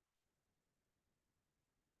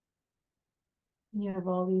 You have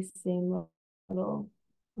all these same little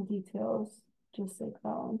details, just like that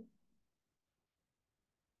one.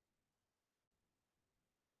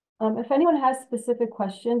 If anyone has specific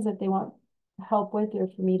questions that they want help with or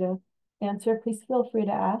for me to answer, please feel free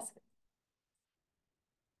to ask.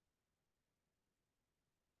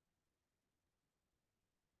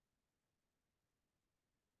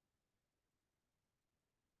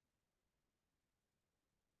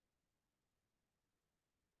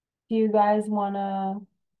 Do you guys want to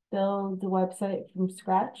build the website from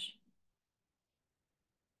scratch?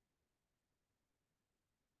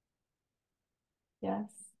 Yes,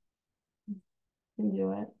 you can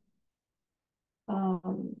do it.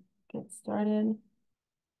 Get started.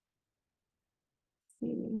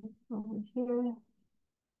 See over here.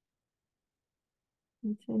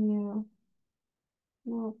 Continue.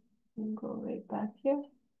 No, and go right back here.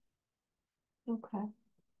 Okay.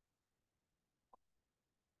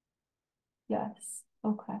 Yes. Okay.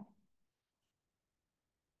 Okay.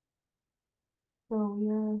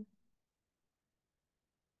 So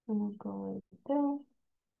we're gonna go like this.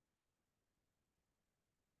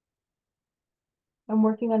 I'm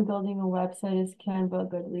working on building a website. Is Canva a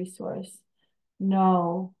good resource?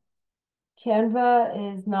 No,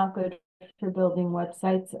 Canva is not good for building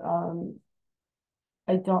websites.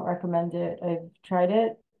 I don't recommend it. I've tried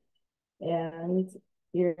it, and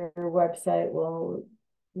your website will,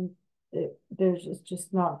 there's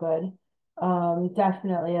just not good.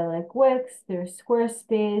 Definitely I like Wix, there's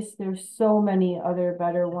Squarespace, there's so many other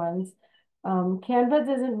better ones. Canva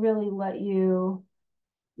doesn't really let you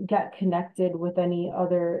get connected with any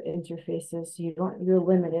other interfaces. You're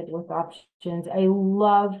limited with options. I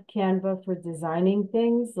love Canva for designing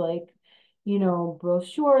things like,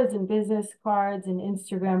 brochures and business cards and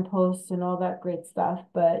Instagram posts and all that great stuff,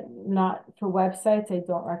 but not for websites. I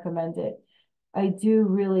don't recommend it. I do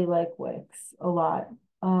really like Wix a lot.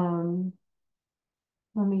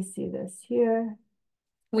 Let me see this here.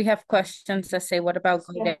 We have questions that say, what about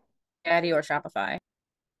Yeah. GoDaddy or Shopify?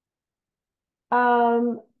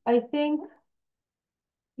 I think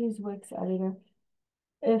use Wix editor.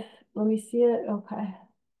 Let me see it. Okay.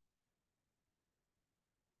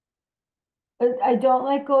 I don't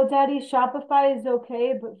like GoDaddy. Shopify is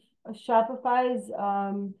okay, but Shopify is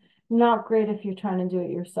not great if you're trying to do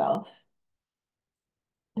it yourself.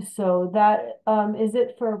 So that is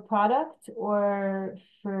it for a product or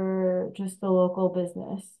for just the local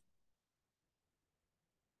business?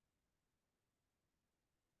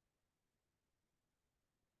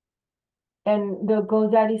 And the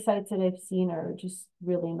GoDaddy sites that I've seen are just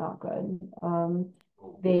really not good.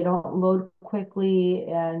 They don't load quickly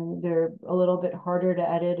and they're a little bit harder to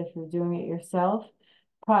edit if you're doing it yourself.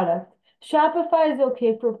 Product. Shopify is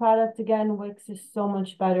okay for product. Again, Wix is so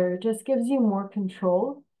much better. It just gives you more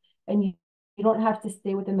control and you don't have to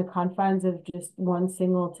stay within the confines of just one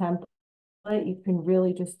single template. You can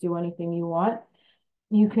really just do anything you want.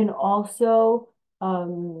 You can also,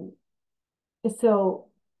 so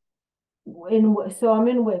I'm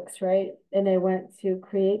in Wix, right? And I went to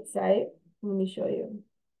create site. Let me show you.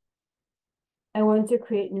 I went to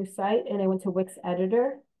create new site and I went to Wix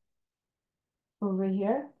editor over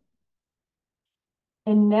here.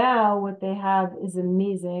 And now what they have is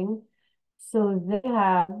amazing. So they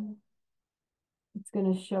have, it's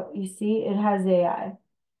going to show, you see, it has AI.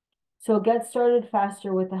 So get started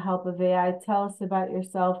faster with the help of AI. Tell us about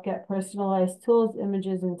yourself, get personalized tools,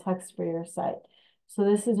 images, and text for your site. So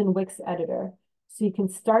this is in Wix editor. So you can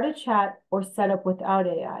start a chat or set up without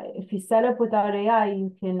AI. If you set up without AI,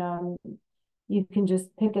 you can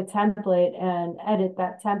just pick a template and edit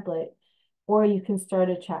that template, or you can start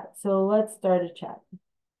a chat. So let's start a chat.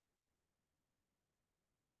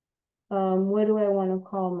 What do I want to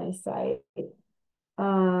call my site?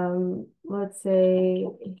 Let's say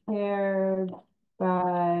hair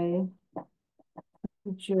by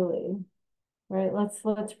Julie, right? Let's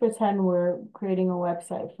pretend we're creating a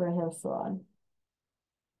website for a hair salon.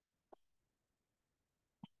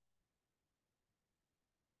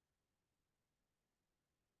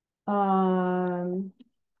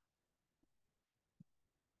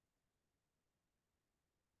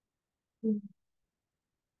 If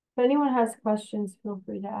anyone has questions, feel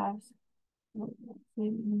free to ask.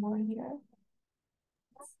 Maybe more here.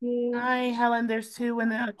 Let's see. Hi, Helen. There's two in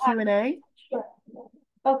the Q&A. Sure.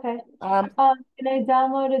 Okay. Can I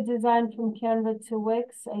download a design from Canva to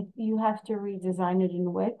Wix? You have to redesign it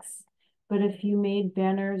in Wix. But if you made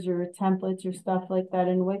banners or templates or stuff like that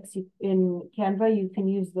in Wix, in Canva, you can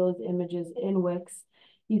use those images in Wix.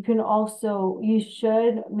 You can also, you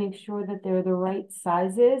should make sure that they're the right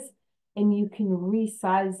sizes and you can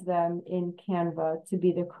resize them in Canva to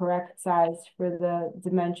be the correct size for the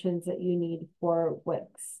dimensions that you need for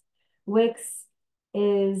Wix. Wix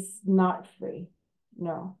is not free.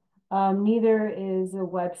 No. Neither is a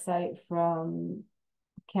website from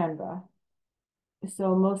Canva.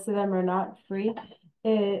 So most of them are not free.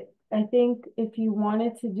 I think if you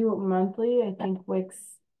wanted to do it monthly, I think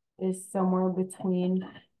Wix is somewhere between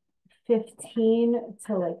 $15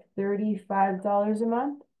 to like $35 a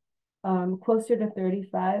month. Closer to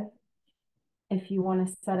 35 if you want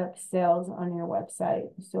to set up sales on your website.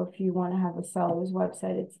 So if you want to have a seller's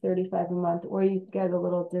website, it's 35 a month, or you get a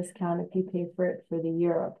little discount if you pay for it for the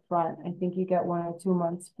year up front. I think you get 1 or 2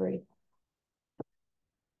 months free.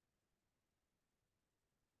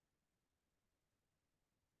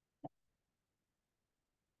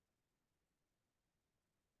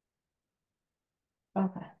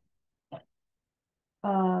 Okay.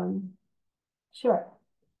 Sure.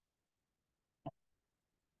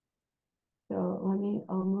 So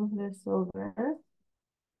I'll move this over.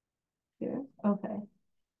 here. Okay.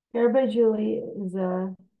 Hair by Julie is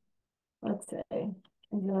a, let's say,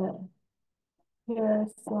 is a hair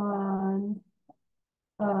salon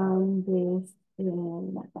based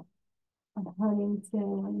in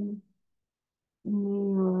Huntington,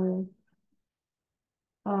 New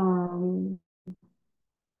York.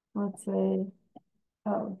 Let's say,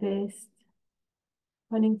 based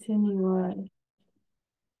Huntington, New York.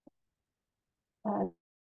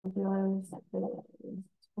 Address is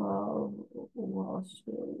 12 Wall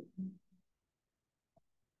Street.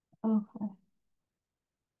 Okay.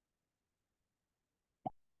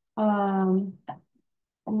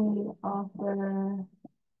 We offer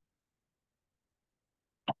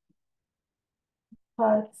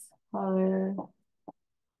cuts, color,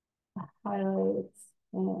 highlights,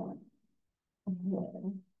 and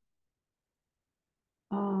hair.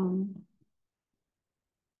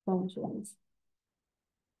 Functions.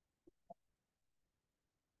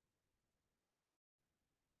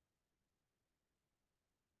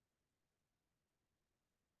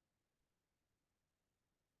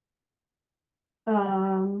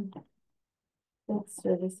 It's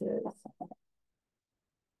services.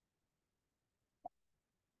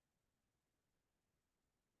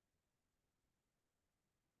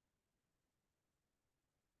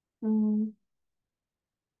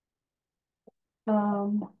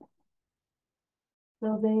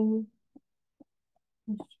 Building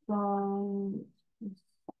strong,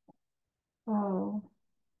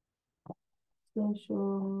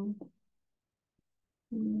 social,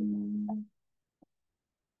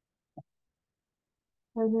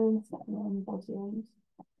 presence and bosoms.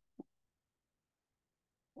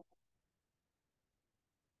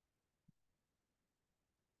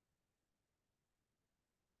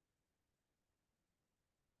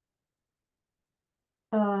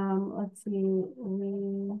 Let's see,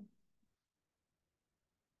 we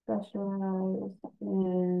specialize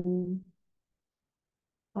in,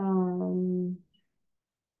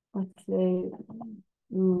 let's say,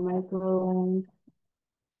 microlink.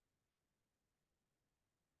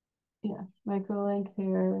 Yeah, microlink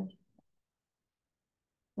hair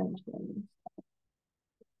extensions.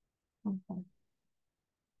 Okay.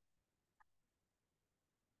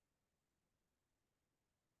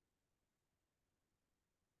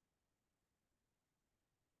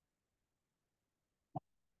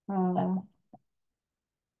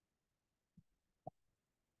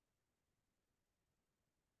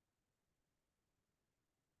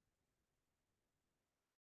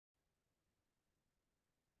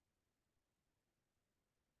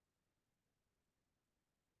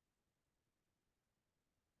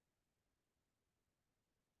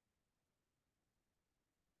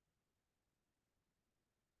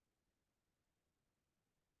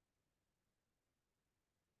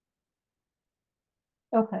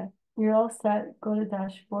 Okay, you're all set. Go to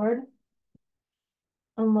dashboard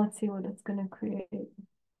and let's see what it's going to create.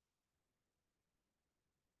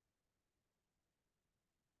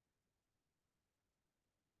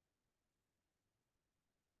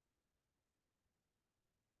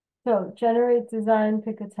 So generate design,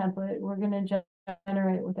 pick a template. We're going to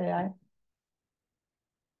generate with AI.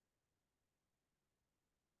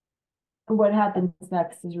 What happens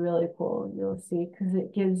next is really cool. You'll see, because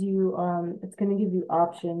it gives you, it's going to give you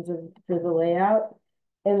options for the layout.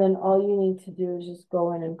 And then all you need to do is just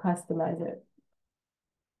go in and customize it.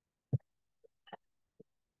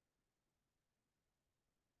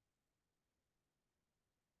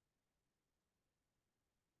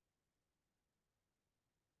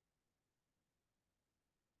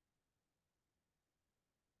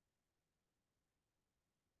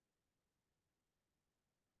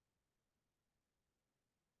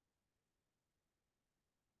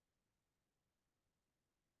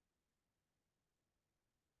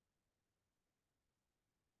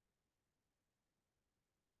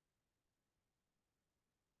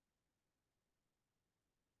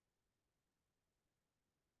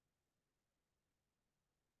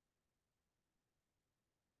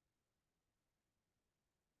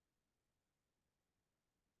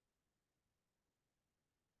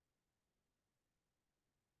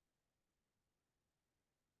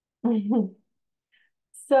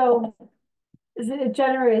 So it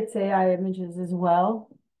generates AI images as well.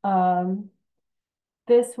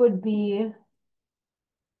 This would be,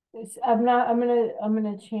 I'm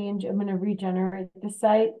gonna regenerate the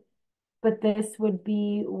site, but this would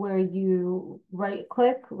be where you right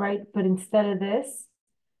click, right? But instead of this,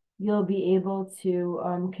 you'll be able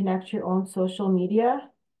to connect your own social media.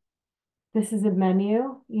 This is a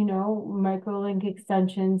menu, microlink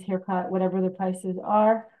extensions, haircut, whatever the prices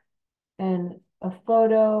are. And a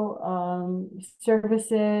photo,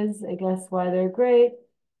 services, I guess why they're great.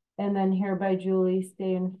 And then here by Julie,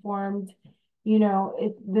 stay informed. You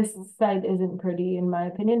know, this site isn't pretty in my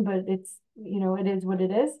opinion, but it's, you know, it is what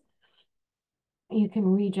it is. You can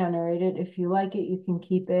regenerate it. If you like it, you can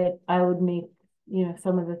keep it. I would make, you know,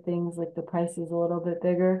 some of the things like the price is a little bit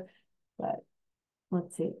bigger, but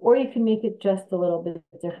let's see. Or you can make it just a little bit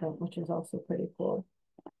different, which is also pretty cool.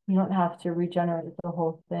 You don't have to regenerate the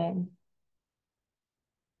whole thing.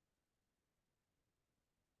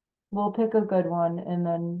 We'll pick a good one and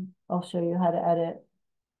then I'll show you how to edit.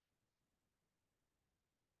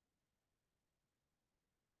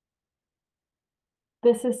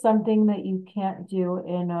 This is something that you can't do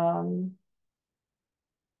in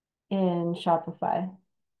Shopify.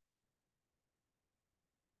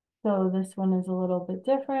 So this one is a little bit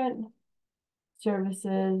different.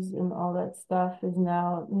 Services and all that stuff is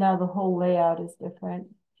now the whole layout is different,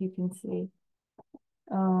 if you can see.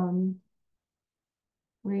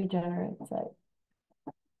 Regenerate site.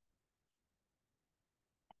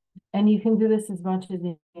 And you can do this as much as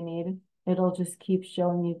you need. It'll just keep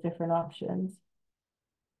showing you different options.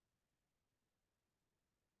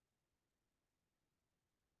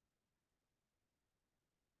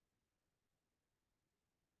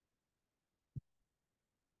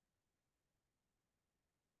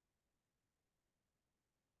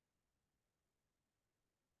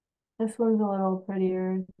 This one's a little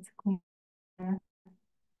prettier, it's cleaner.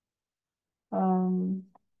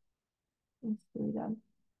 Let's see that.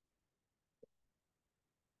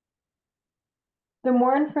 The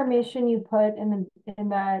more information you put in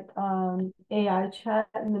that AI chat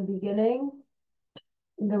in the beginning,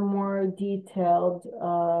 the more detailed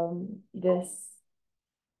this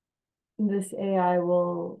AI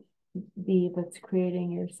will be that's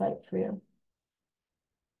creating your site for you.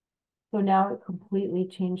 So now it completely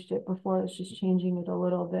changed it. Before it's just changing it a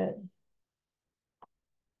little bit.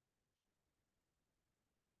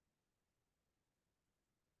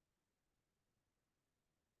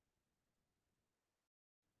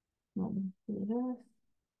 Let me do this.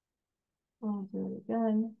 I'll do it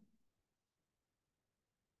again.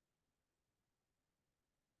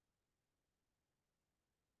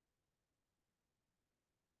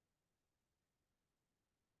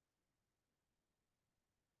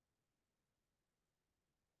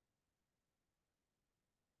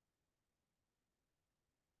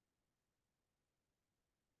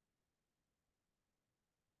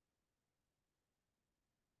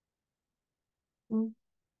 Mm,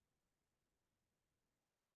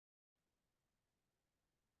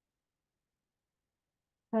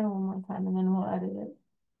 Try it one more time and then we'll edit it.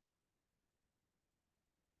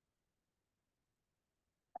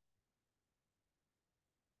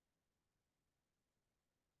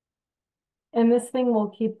 And this thing will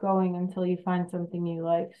keep going until you find something you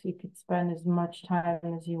like. So you could spend as much time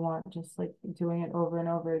as you want, just like doing it over and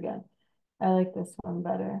over again. I like this one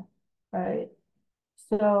better. All right.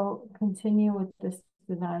 So continue with this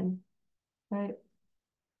design, right?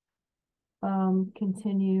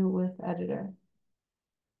 Continue with editor.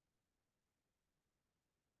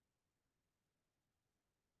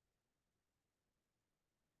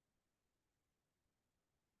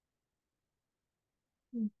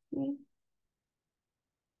 Okay.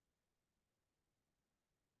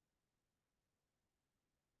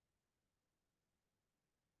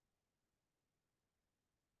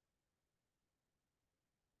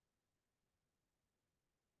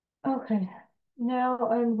 Okay, now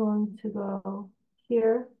I'm going to go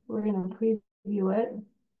here. We're going to preview it.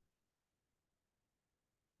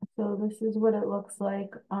 So this is what it looks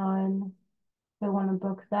like on, if I want to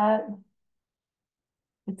book that.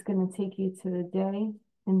 It's going to take you to the day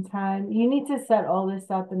and time. You need to set all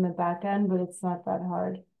this up in the back end, but it's not that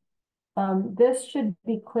hard. This should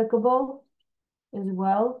be clickable as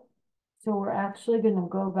well. So we're actually going to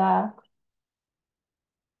go back.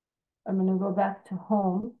 I'm going to go back to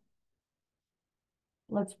home.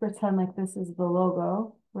 Let's pretend like this is the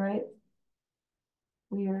logo, right?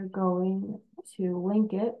 We are going to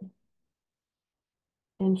link it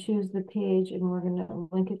and choose the page, and we're going to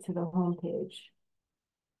link it to the home page.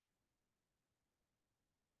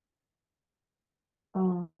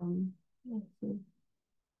 Let's see.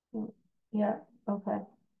 Yeah, okay.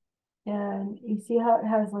 And you see how it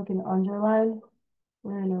has like an underline?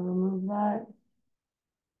 We're going to remove that,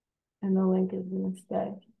 and the link is going to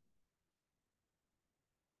stay.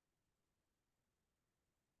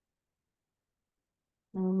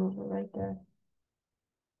 And remove it right there.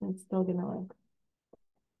 It's still going to link.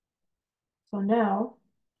 So now,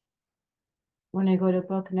 when I go to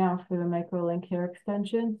book now for the microlink here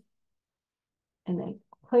extension, and I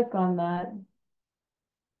click on that,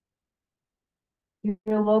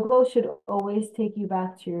 Your logo should always take you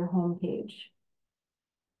back to your home page.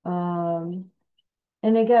 And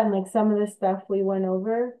again, like some of the stuff we went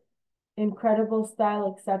over, incredible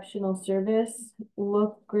style, exceptional service,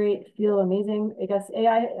 look great, feel amazing. I guess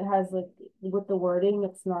AI has like with the wording,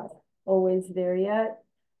 it's not always there yet.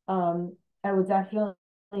 I would definitely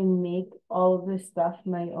make all of this stuff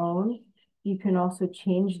my own. You can also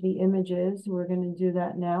change the images. We're going to do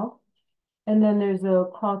that now. And then there's a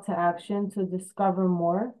call to action to discover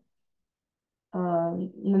more.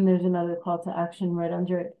 And then there's another call to action right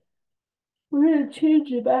under it. We're going to change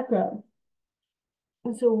the background.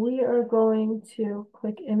 And so we are going to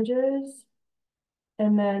click images.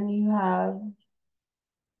 And then you have,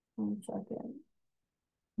 1 second.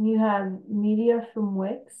 You have media from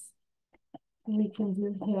Wix. We can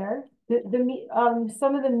do hair.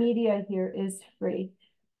 Some of the media here is free.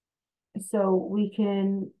 So we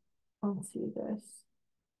can, let's see this.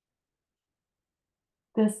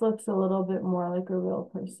 This looks a little bit more like a real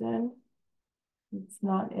person. It's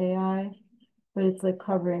not AI, but it's like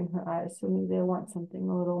covering her eyes. So maybe I want something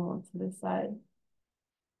a little more to the side.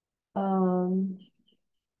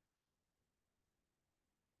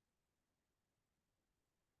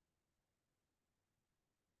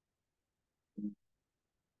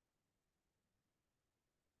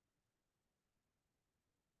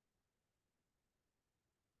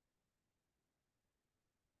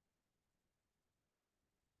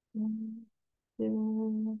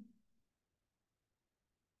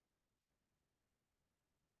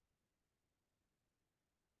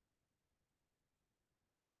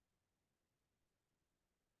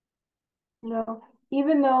 No,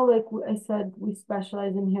 even though like I said, we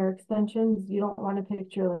specialize in hair extensions, you don't want a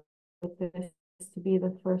picture like this to be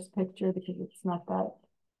the first picture because it's not that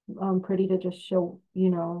pretty to just show, you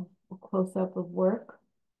know, a close-up of work.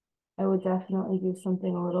 I would definitely do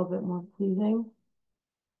something a little bit more pleasing.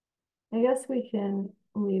 I guess we can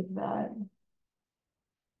leave that.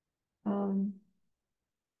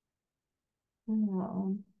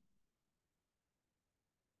 No.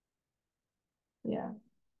 Yeah.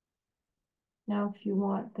 Now, if you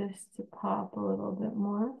want this to pop a little bit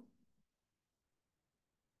more,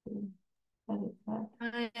 edit that.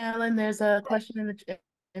 Hi, Ellen. There's a question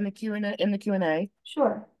in the Q&A.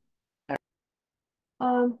 Sure.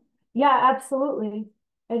 Yeah, absolutely.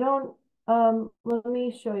 I don't, let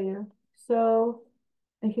me show you. So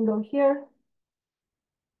I can go here.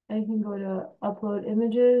 I can go to upload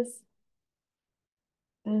images.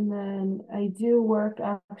 And then I do work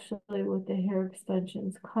actually with the hair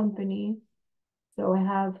extensions company. So I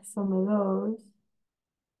have some of those.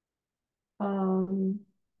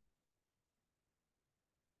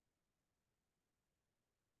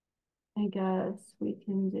 I guess we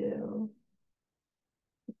can do,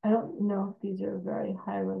 I don't know if these are very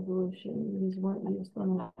high resolution. These weren't used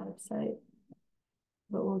on the website,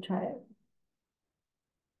 but we'll try it.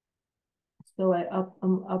 So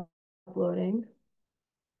I'm uploading.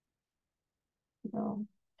 No.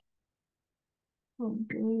 Oh,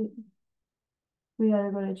 we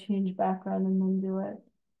gotta go to change background and then do it.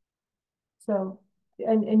 So,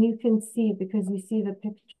 and you can see because you see the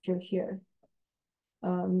picture here.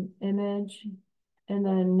 Image, and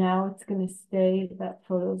then now it's gonna stay, that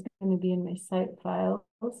photo is gonna be in my site files.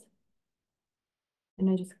 And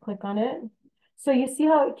I just click on it. So you see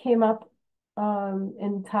how it came up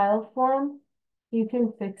in tile form? You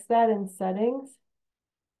can fix that in settings.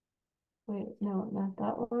 Wait, no, not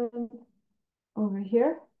that one. Over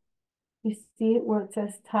here. You see it where it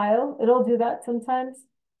says tile? It'll do that sometimes.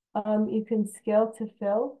 You can scale to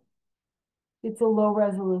fill. It's a low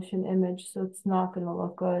resolution image, so it's not gonna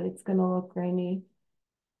look good. It's gonna look grainy.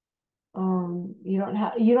 You don't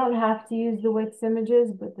have to use the Wix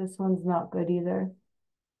images, but this one's not good either.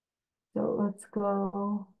 So let's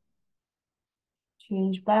go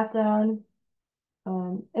change background,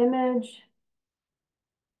 image.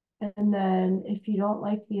 And then if you don't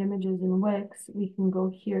like the images in Wix, we can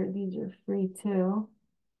go here. These are free too.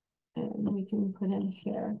 And we can put in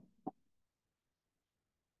here.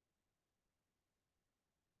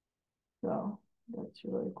 So that's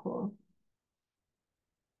really cool.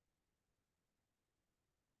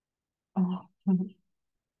 Oh,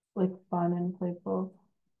 like fun and playful.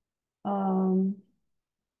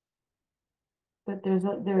 But there is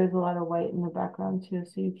a lot of white in the background too,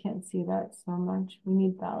 so you can't see that so much. We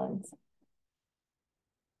need balance.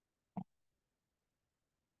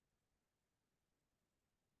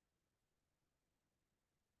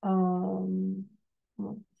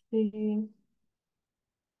 Let's see.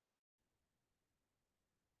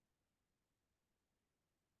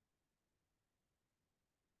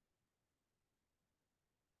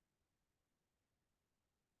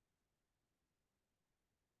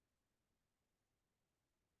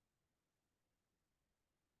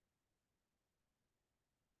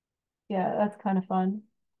 Yeah, that's kind of fun.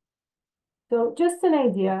 So just an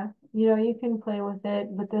idea, you can play with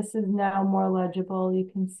it, but this is now more legible. You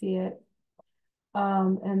can see it.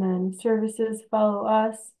 And then services follow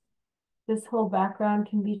us. This whole background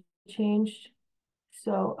can be changed.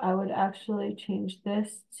 So I would actually change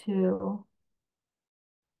this to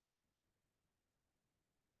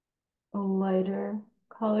a lighter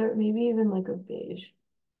color, maybe even like a beige.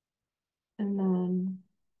 And then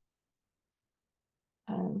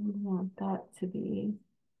I would want that to be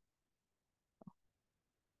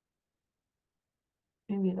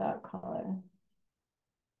maybe that color.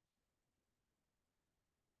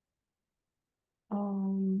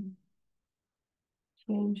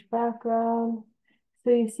 Change background. So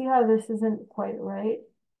you see how this isn't quite right?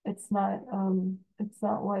 It's not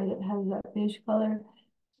white, it has that beige color.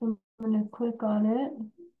 So I'm gonna click on it.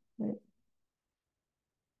 Right.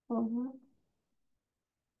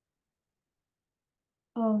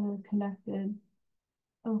 Oh, they're connected.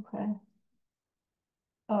 Okay.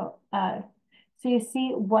 Oh, add. So you see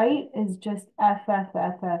white is just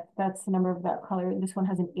FFFF. That's the number of that color. This one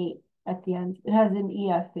has an 8 at the end. It has an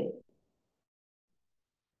EF8.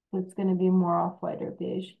 So it's going to be more off-white or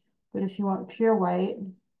beige. But if you want pure white,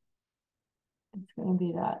 it's going to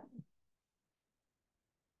be that.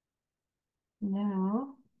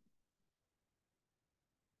 Now,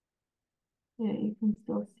 yeah, you can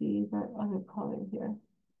still see that other color here.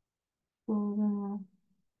 So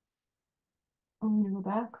I'm gonna go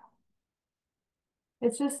back.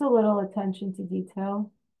 It's just a little attention to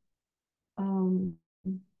detail.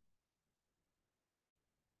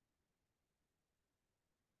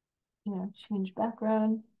 Yeah, change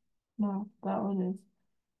background. No, that one is,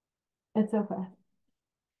 it's okay.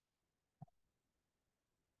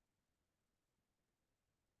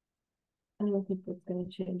 I don't think that's gonna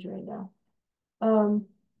change right now.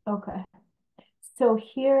 Okay. So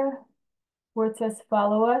here, where it says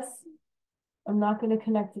follow us, I'm not gonna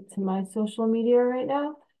connect it to my social media right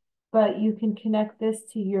now, but you can connect this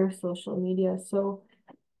to your social media. So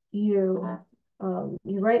you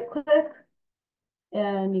right click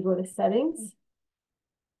and you go to settings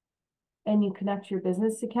and you connect your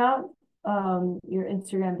business account, your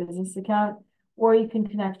Instagram business account, or you can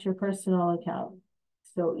connect your personal account.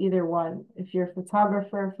 So either one. If you're a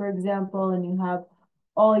photographer, for example, and you have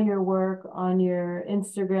all your work on your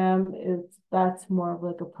Instagram, that's more of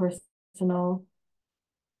like a personal.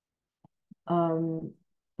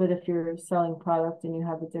 But if you're selling product and you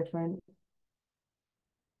have a different,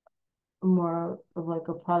 more of like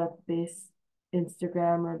a product-based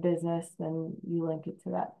Instagram or business, then you link it to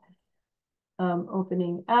that.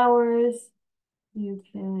 Opening hours, you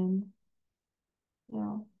can,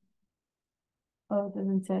 oh, it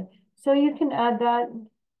doesn't say. So you can add that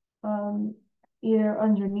either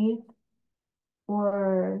underneath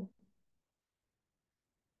or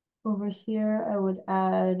over here. I would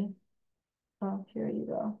add, oh, here you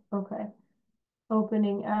go. Okay.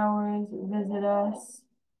 Opening hours, visit us.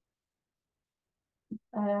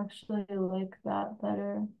 I actually like that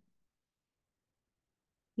better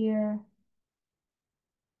here.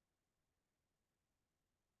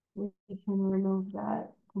 We can remove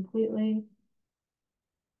that completely.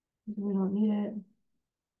 We don't need it.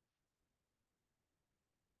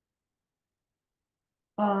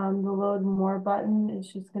 The load more button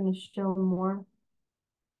is just going to show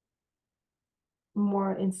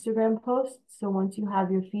more Instagram posts. So once you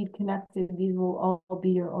have your feed connected, these will all be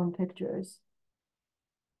your own pictures.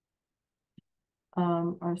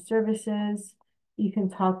 Our services, you can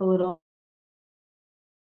talk a little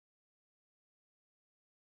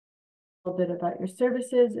bit about your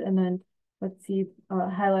services, and then let's see,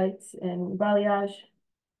 highlights and balayage.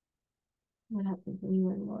 What happens when you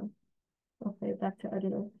learn more? Okay, back to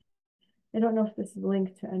editor. I don't know if this is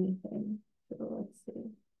linked to anything, so let's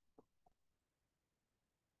see.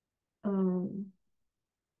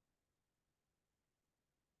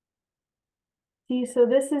 See, so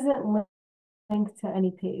this isn't linked to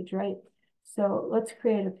any page, right? So let's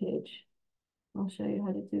create a page. I'll show you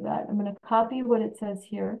how to do that. I'm going to copy what it says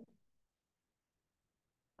here.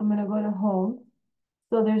 I'm going to go to home.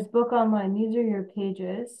 So there's book online. These are your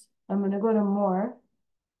pages. I'm going to go to more.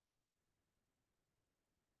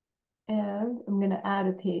 And I'm going to add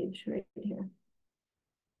a page right here.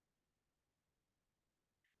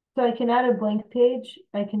 So I can add a blank page.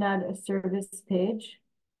 I can add a service page.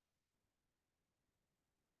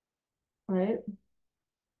 Right?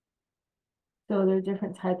 So there are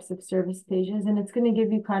different types of service pages, and it's going to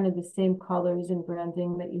give you kind of the same colors and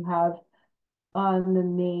branding that you have on the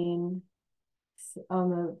main,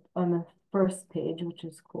 on the first page, which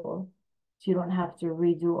is cool. So you don't have to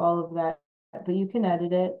redo all of that, but you can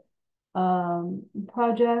edit it.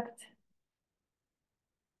 project.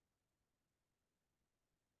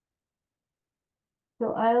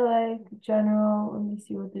 So I like general, let me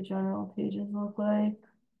see what the general pages look like.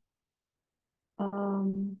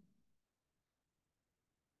 Oh,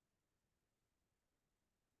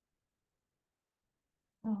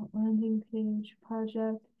 landing page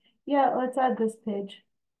project. Yeah, let's add this page.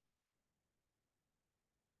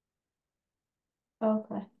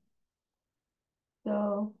 Okay.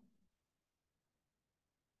 So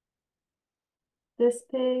this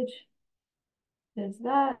page is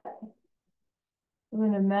that. We're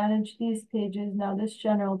going to manage these pages. Now this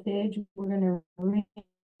general page, we're going to rename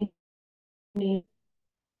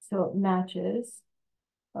so it matches.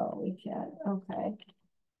 Oh, we can't. Okay.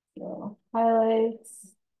 So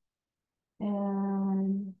highlights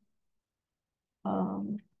and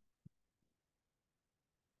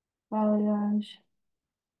balayage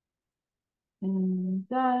and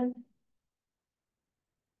done.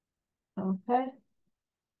 Okay.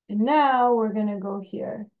 And now we're going to go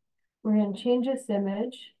here. We're going to change this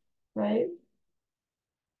image, right?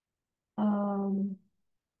 Oh,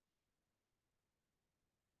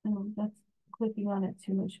 that's clicking on it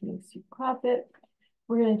too much makes you crop it.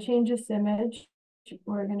 We're going to change this image.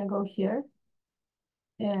 We're going to go here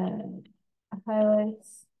and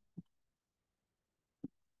highlights.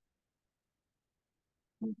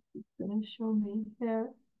 It's going to show me here.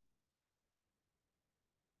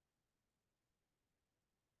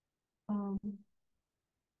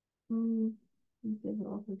 It doesn't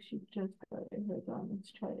look like she just got it. Hold on,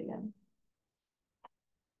 let's try it again.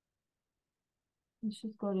 Let's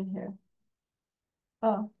just go to here.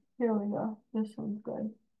 Oh, here we go. This one's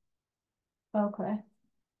good. Okay.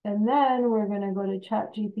 And then we're going to go to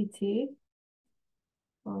ChatGPT.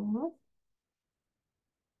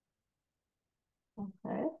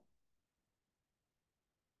 Okay.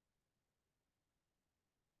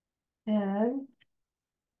 And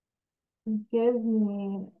give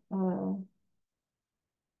me a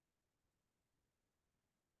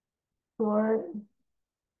short.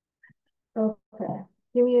 Okay.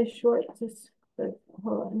 Give me a short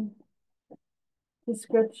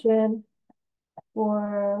description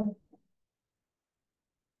for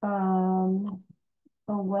a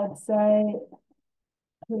website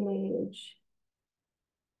page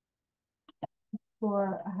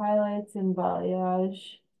for highlights and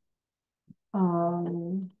balayage.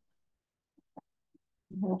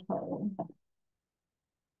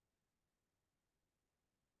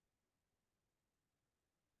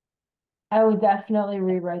 I would definitely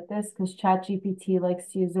rewrite this because ChatGPT likes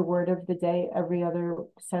to use a word of the day every other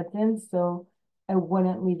sentence. So I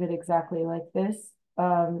wouldn't leave it exactly like this.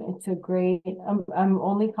 It's a great, I'm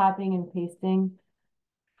only copying and pasting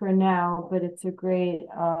for now, but it's a great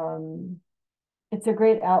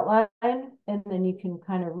outline, and then you can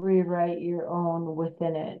kind of rewrite your own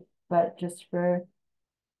within it. But just for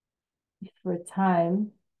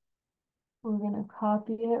time, we're gonna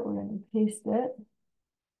copy it, we're gonna paste it.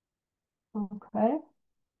 Okay.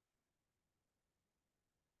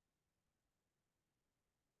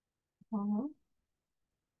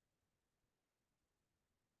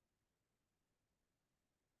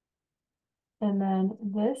 And then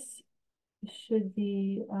this should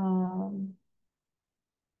be, we're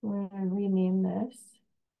gonna rename this.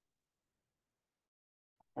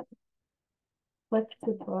 Click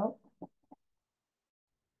to book.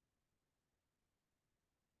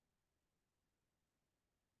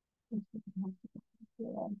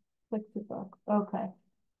 Click to book. Okay.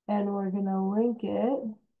 And we're gonna link it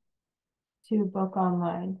to book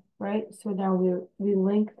online, right? So now we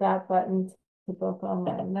link that button to book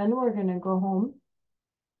online. Then we're gonna go home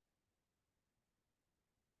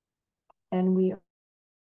and we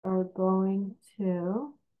are going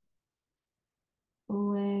to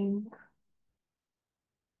link,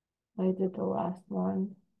 I did the last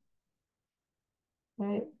one,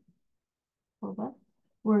 right? Hold on.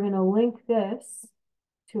 We're gonna link this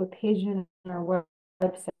to a page in our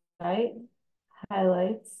website,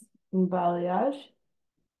 highlights and balayage.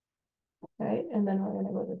 Right, and then we're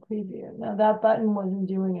gonna go to preview. Now that button wasn't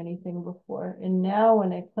doing anything before, and now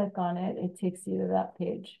when I click on it, it takes you to that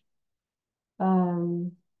page.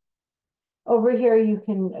 Over here, you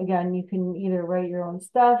can either write your own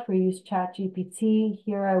stuff or use ChatGPT.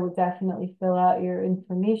 Here, I would definitely fill out your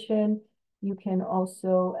information. You can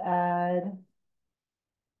also add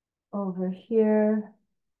over here,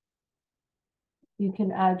 you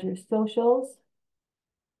can add your socials.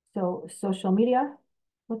 So social media,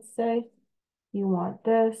 let's say you want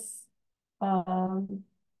this. You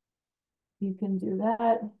can do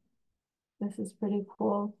that. This is pretty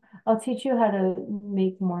cool. I'll teach you how to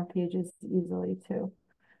make more pages easily too.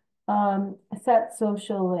 Set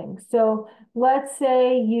social links. So let's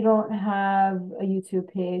say you don't have a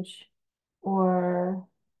YouTube page, or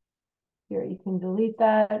here you can delete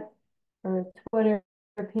that, or a Twitter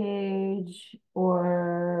page,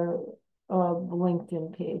 or a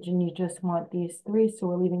LinkedIn page, and you just want these three. So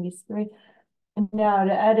we're leaving these three. And now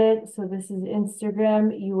to edit, so this is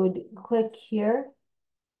Instagram, you would click here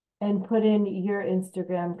and put in your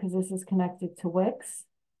Instagram because this is connected to Wix.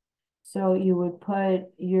 So you would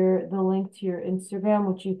put the link to your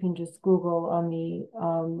Instagram, which you can just Google on the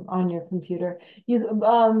on your computer.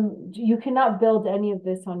 You cannot build any of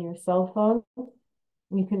this on your cell phone.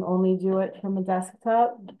 You can only do it from a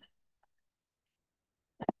desktop.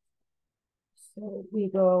 So we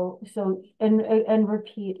go, and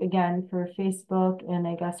repeat again for Facebook and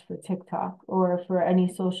I guess for TikTok or for any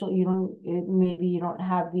social, maybe you don't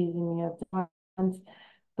have these and you have ones,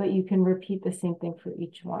 but you can repeat the same thing for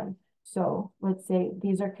each one. So let's say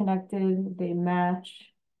these are connected, they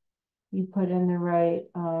match, you put in the right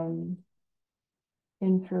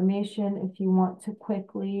information. If you want to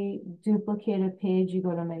quickly duplicate a page, you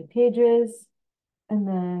go to My Pages, and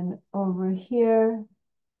then over here,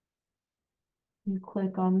 you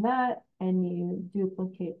click on that and you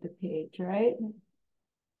duplicate the page, right?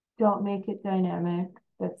 Don't make it dynamic.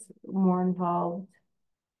 That's more involved.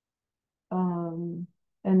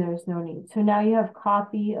 And there's no need. So now you have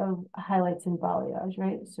copy of highlights and balayage,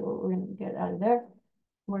 right? So we're going to get out of there.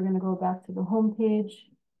 We're going to go back to the home page.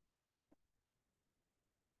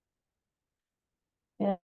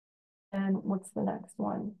 And what's the next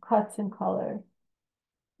one? Cuts and color,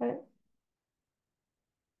 right?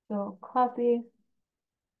 So copy,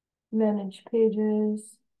 manage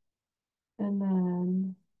pages, and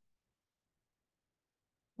then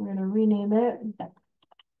we're going to rename it.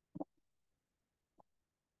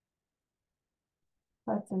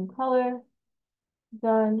 Cuts and color,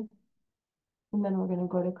 done. And then we're going to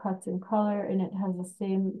go to cuts and color, and it has the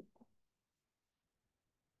same,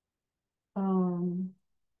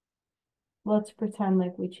 let's pretend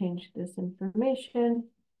like we changed this information.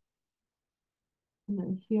 And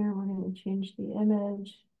then here we're going to change the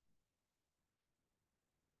image.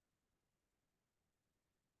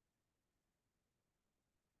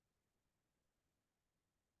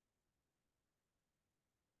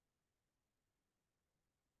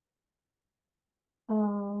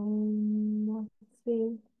 Let's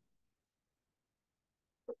see.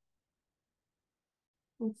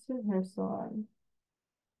 Let's do hair salon.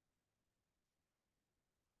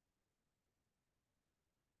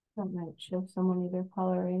 That might show someone either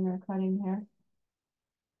coloring or cutting hair.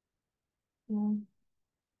 Yeah.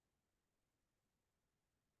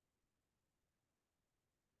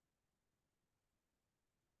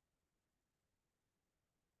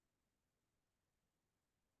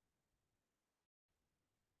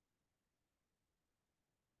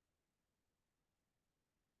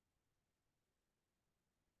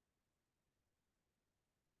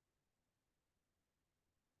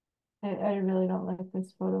 I really don't like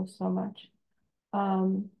this photo so much.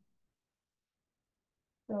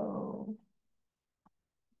 So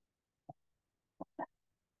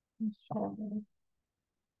let's try to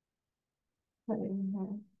put it in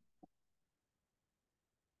here.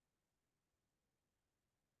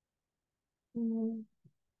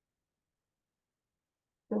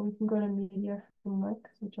 So we can go to media from Wix,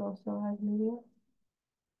 which also has media.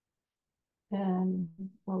 And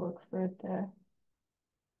we'll look for it there.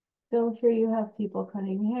 So here you have people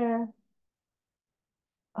cutting hair.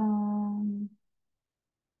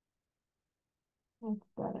 That's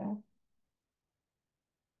better.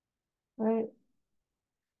 Right?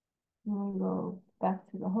 And we go back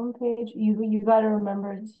to the home page. You got to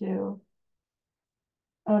remember to,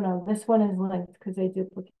 oh no, this one is linked because I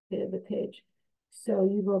duplicated the page. So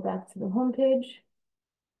you go back to the home page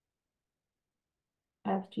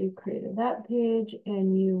after you created that page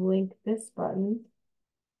and you link this button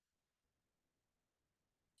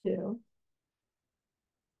to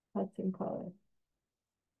cuts and color.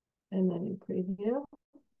 And then you preview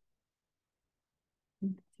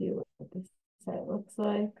and see what the site looks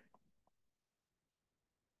like.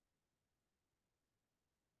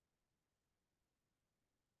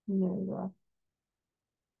 And there we go.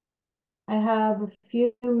 I have a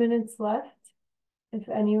few minutes left. If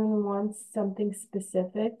anyone wants something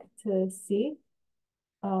specific to see,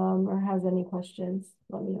 or has any questions,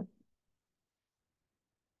 let me know.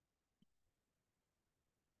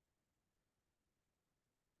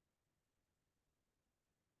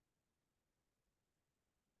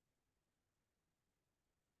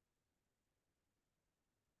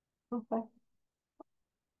 Okay.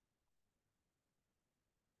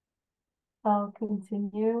 I'll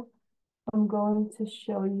continue. I'm going to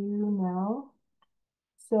show you now.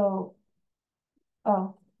 So,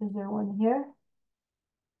 oh, is there one here?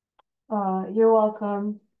 You're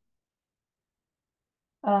welcome.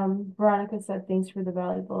 Veronica said, thanks for the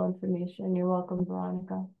valuable information. You're welcome,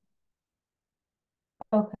 Veronica.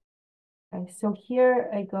 Okay, so here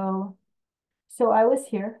I go. So I was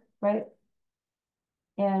here, right?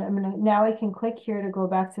 And now I can click here to go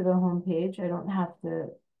back to the home page. I don't have to,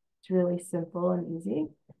 it's really simple and easy.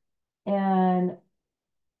 And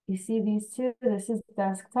you see these two, this is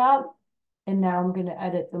desktop, and now I'm gonna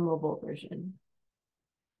edit the mobile version.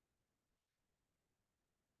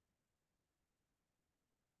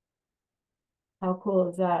 How cool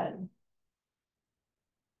is that?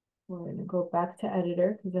 We're gonna go back to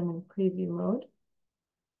editor because I'm in preview mode.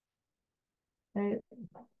 Right.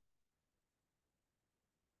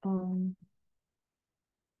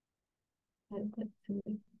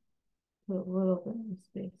 Put a little bit of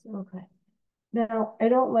space. Okay. Now I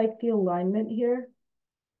don't like the alignment here.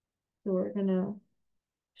 So we're gonna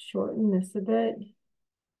shorten this a bit.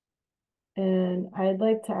 And I'd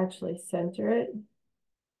like to actually center it.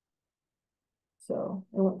 So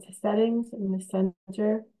I went to settings, I'm gonna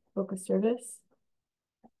center focus service.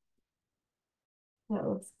 That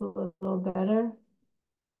looks a little better.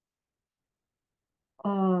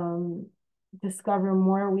 Discover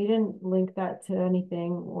more. We didn't link that to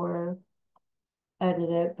anything or edit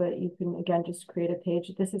it, but you can again just create a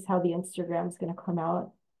page. This is how the Instagram is going to come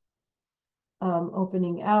out.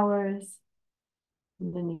 Opening hours.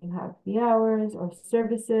 And then you have the hours or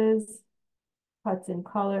services, cuts in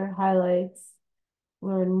color, highlights,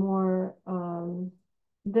 learn more.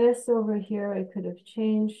 This over here I could have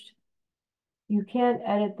changed. You can't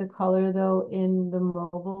edit the color though in the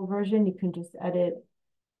mobile version. You can just edit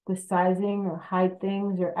the sizing or hide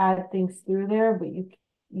things or add things through there, but you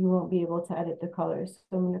won't be able to edit the colors.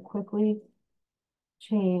 So I'm going to quickly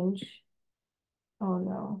change. Oh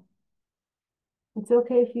no. It's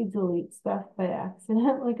okay if you delete stuff by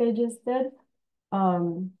accident like I just did.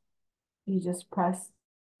 You just press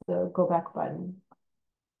the go back button.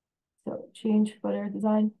 So change footer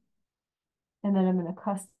design. And then I'm going to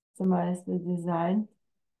customize the design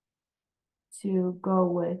to go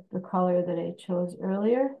with the color that I chose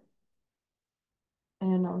earlier.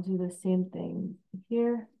 And I'll do the same thing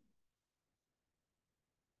here.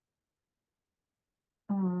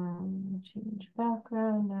 Change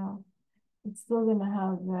background now. It's still gonna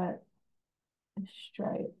have that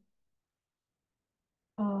stripe.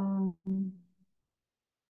 Oh,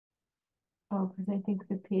 because I think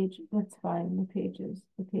the page, that's fine. The page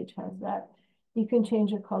has that. You can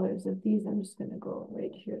change the colors of these. I'm just gonna go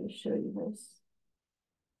right here to show you this.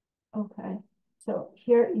 Okay, so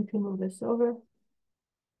here you can move this over.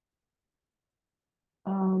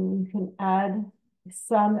 You can add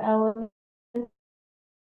some elements,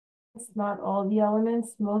 not all the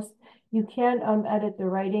elements. You can edit the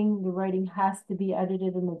writing. The writing has to be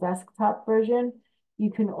edited in the desktop version.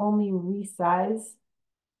 You can only resize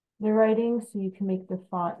the writing, so you can make the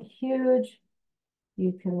font huge.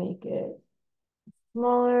 You can make it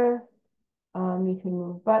smaller. You can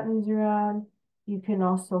move buttons around. You can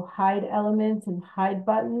also hide elements and hide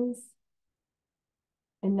buttons.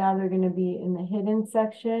 And now they're going to be in the hidden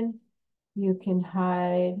section. You can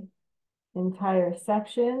hide entire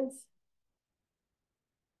sections.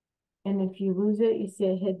 And if you lose it, you see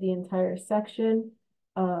I hid the entire section.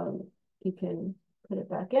 You can put it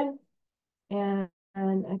back in. And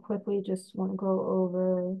I quickly just want to go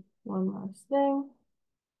over one last thing.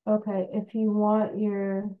 Okay, if you want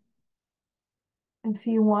your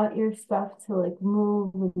stuff to like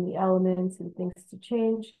move and the elements and things to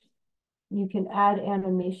change, you can add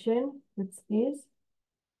animation. It's these.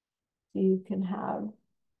 So you can have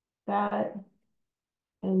that.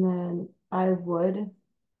 And then I would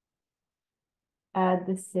add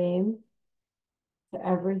the same to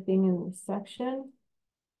everything in this section.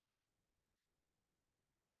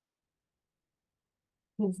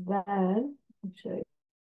 Because then, I'll show you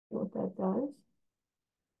what that does.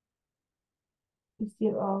 You see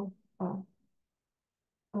it all? Oh,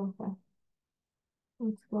 okay.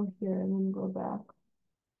 Let's go here and then go back.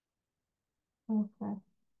 Okay.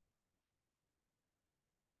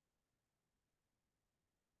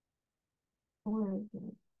 Where is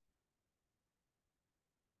it?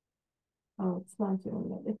 Oh, it's not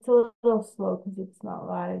doing it. It's a little slow because it's not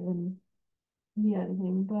live and the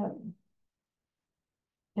editing, but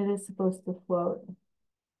it is supposed to float.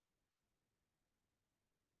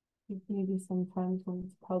 Maybe sometimes when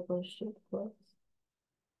it's published, it floats.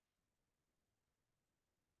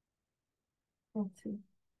 Let's see.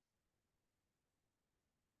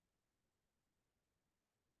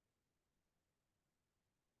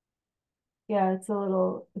 Yeah, it's a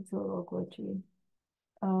little glitchy.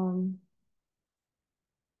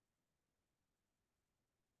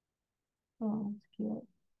 Oh, it's cute.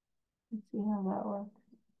 Let's see how that works.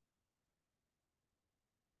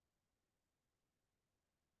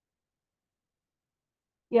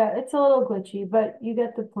 Yeah, it's a little glitchy, but you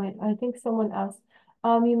get the point. I think someone else,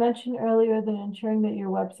 you mentioned earlier that ensuring that your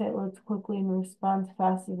website loads quickly and responds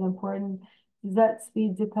fast is important. Does that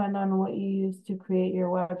speed depend on what you use to create your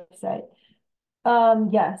website?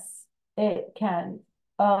 Yes, it can.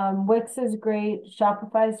 Wix is great.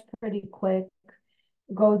 Shopify is pretty quick.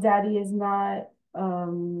 GoDaddy is not.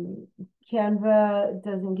 Canva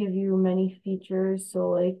doesn't give you many features, so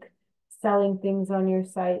like selling things on your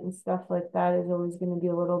site and stuff like that is always going to be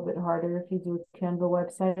a little bit harder if you do a Canva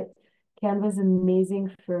website. Canva is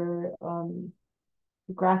amazing for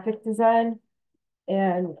graphic design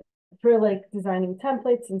and for like designing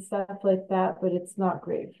templates and stuff like that, but it's not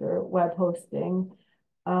great for web hosting.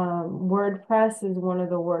 WordPress is one of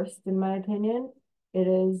the worst in my opinion. It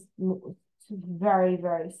is very,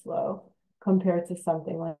 very slow compared to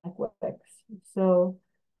something like Wix. So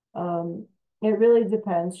it really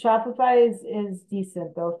depends. Shopify is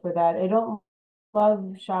decent though for that. I don't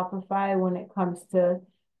love Shopify when it comes to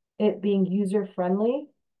it being user friendly.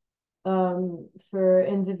 For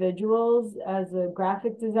individuals as a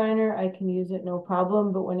graphic designer, I can use it no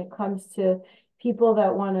problem. But when it comes to people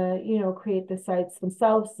that want to, create the sites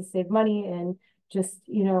themselves to save money and just,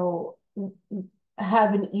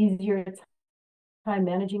 have an easier time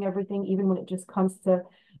managing everything, even when it just comes to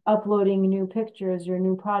uploading new pictures or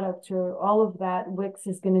new products or all of that, Wix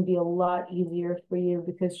is going to be a lot easier for you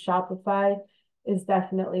because Shopify is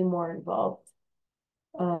definitely more involved.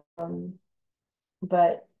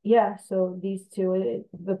 But yeah, so these two,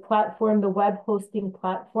 the platform, the web hosting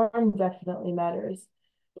platform definitely matters.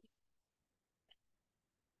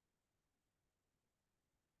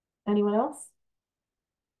 Anyone else?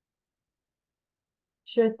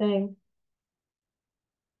 Sure thing.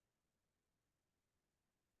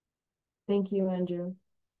 Thank you, Andrew.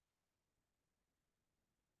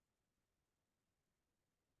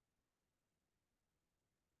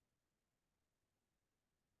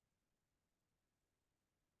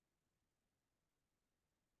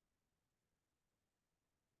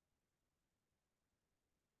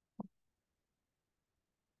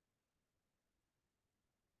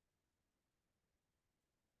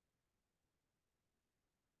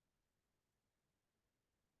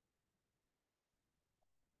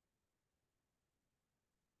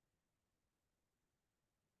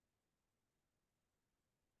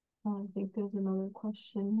 I think there's another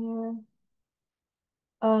question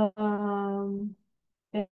here. Um,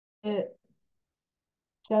 it, it,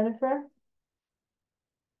 Jennifer,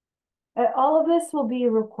 all of this will be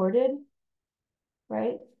recorded,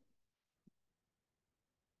 right?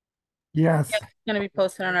 Yep, Yes, it's gonna be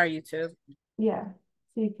posted on our YouTube. Yeah,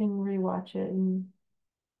 so you can rewatch it and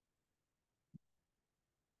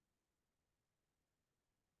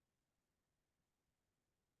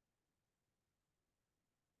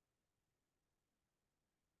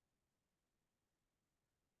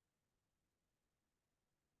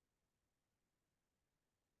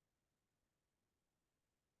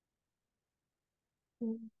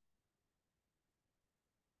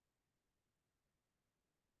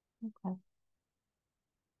okay.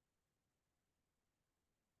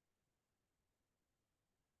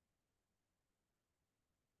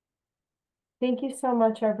 Thank you so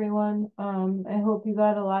much, everyone. I hope you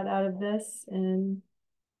got a lot out of this and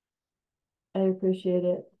I appreciate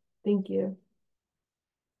it. Thank you.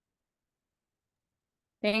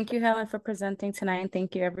 Thank you, Helen, for presenting tonight, and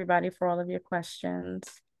thank you, everybody, for all of your questions.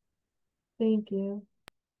 Thank you.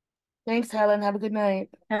 Thanks, Helen. Have a good night.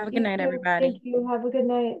 Have a good night, You too. everybody. Thank you. Have a good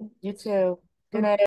night. You too. Good night.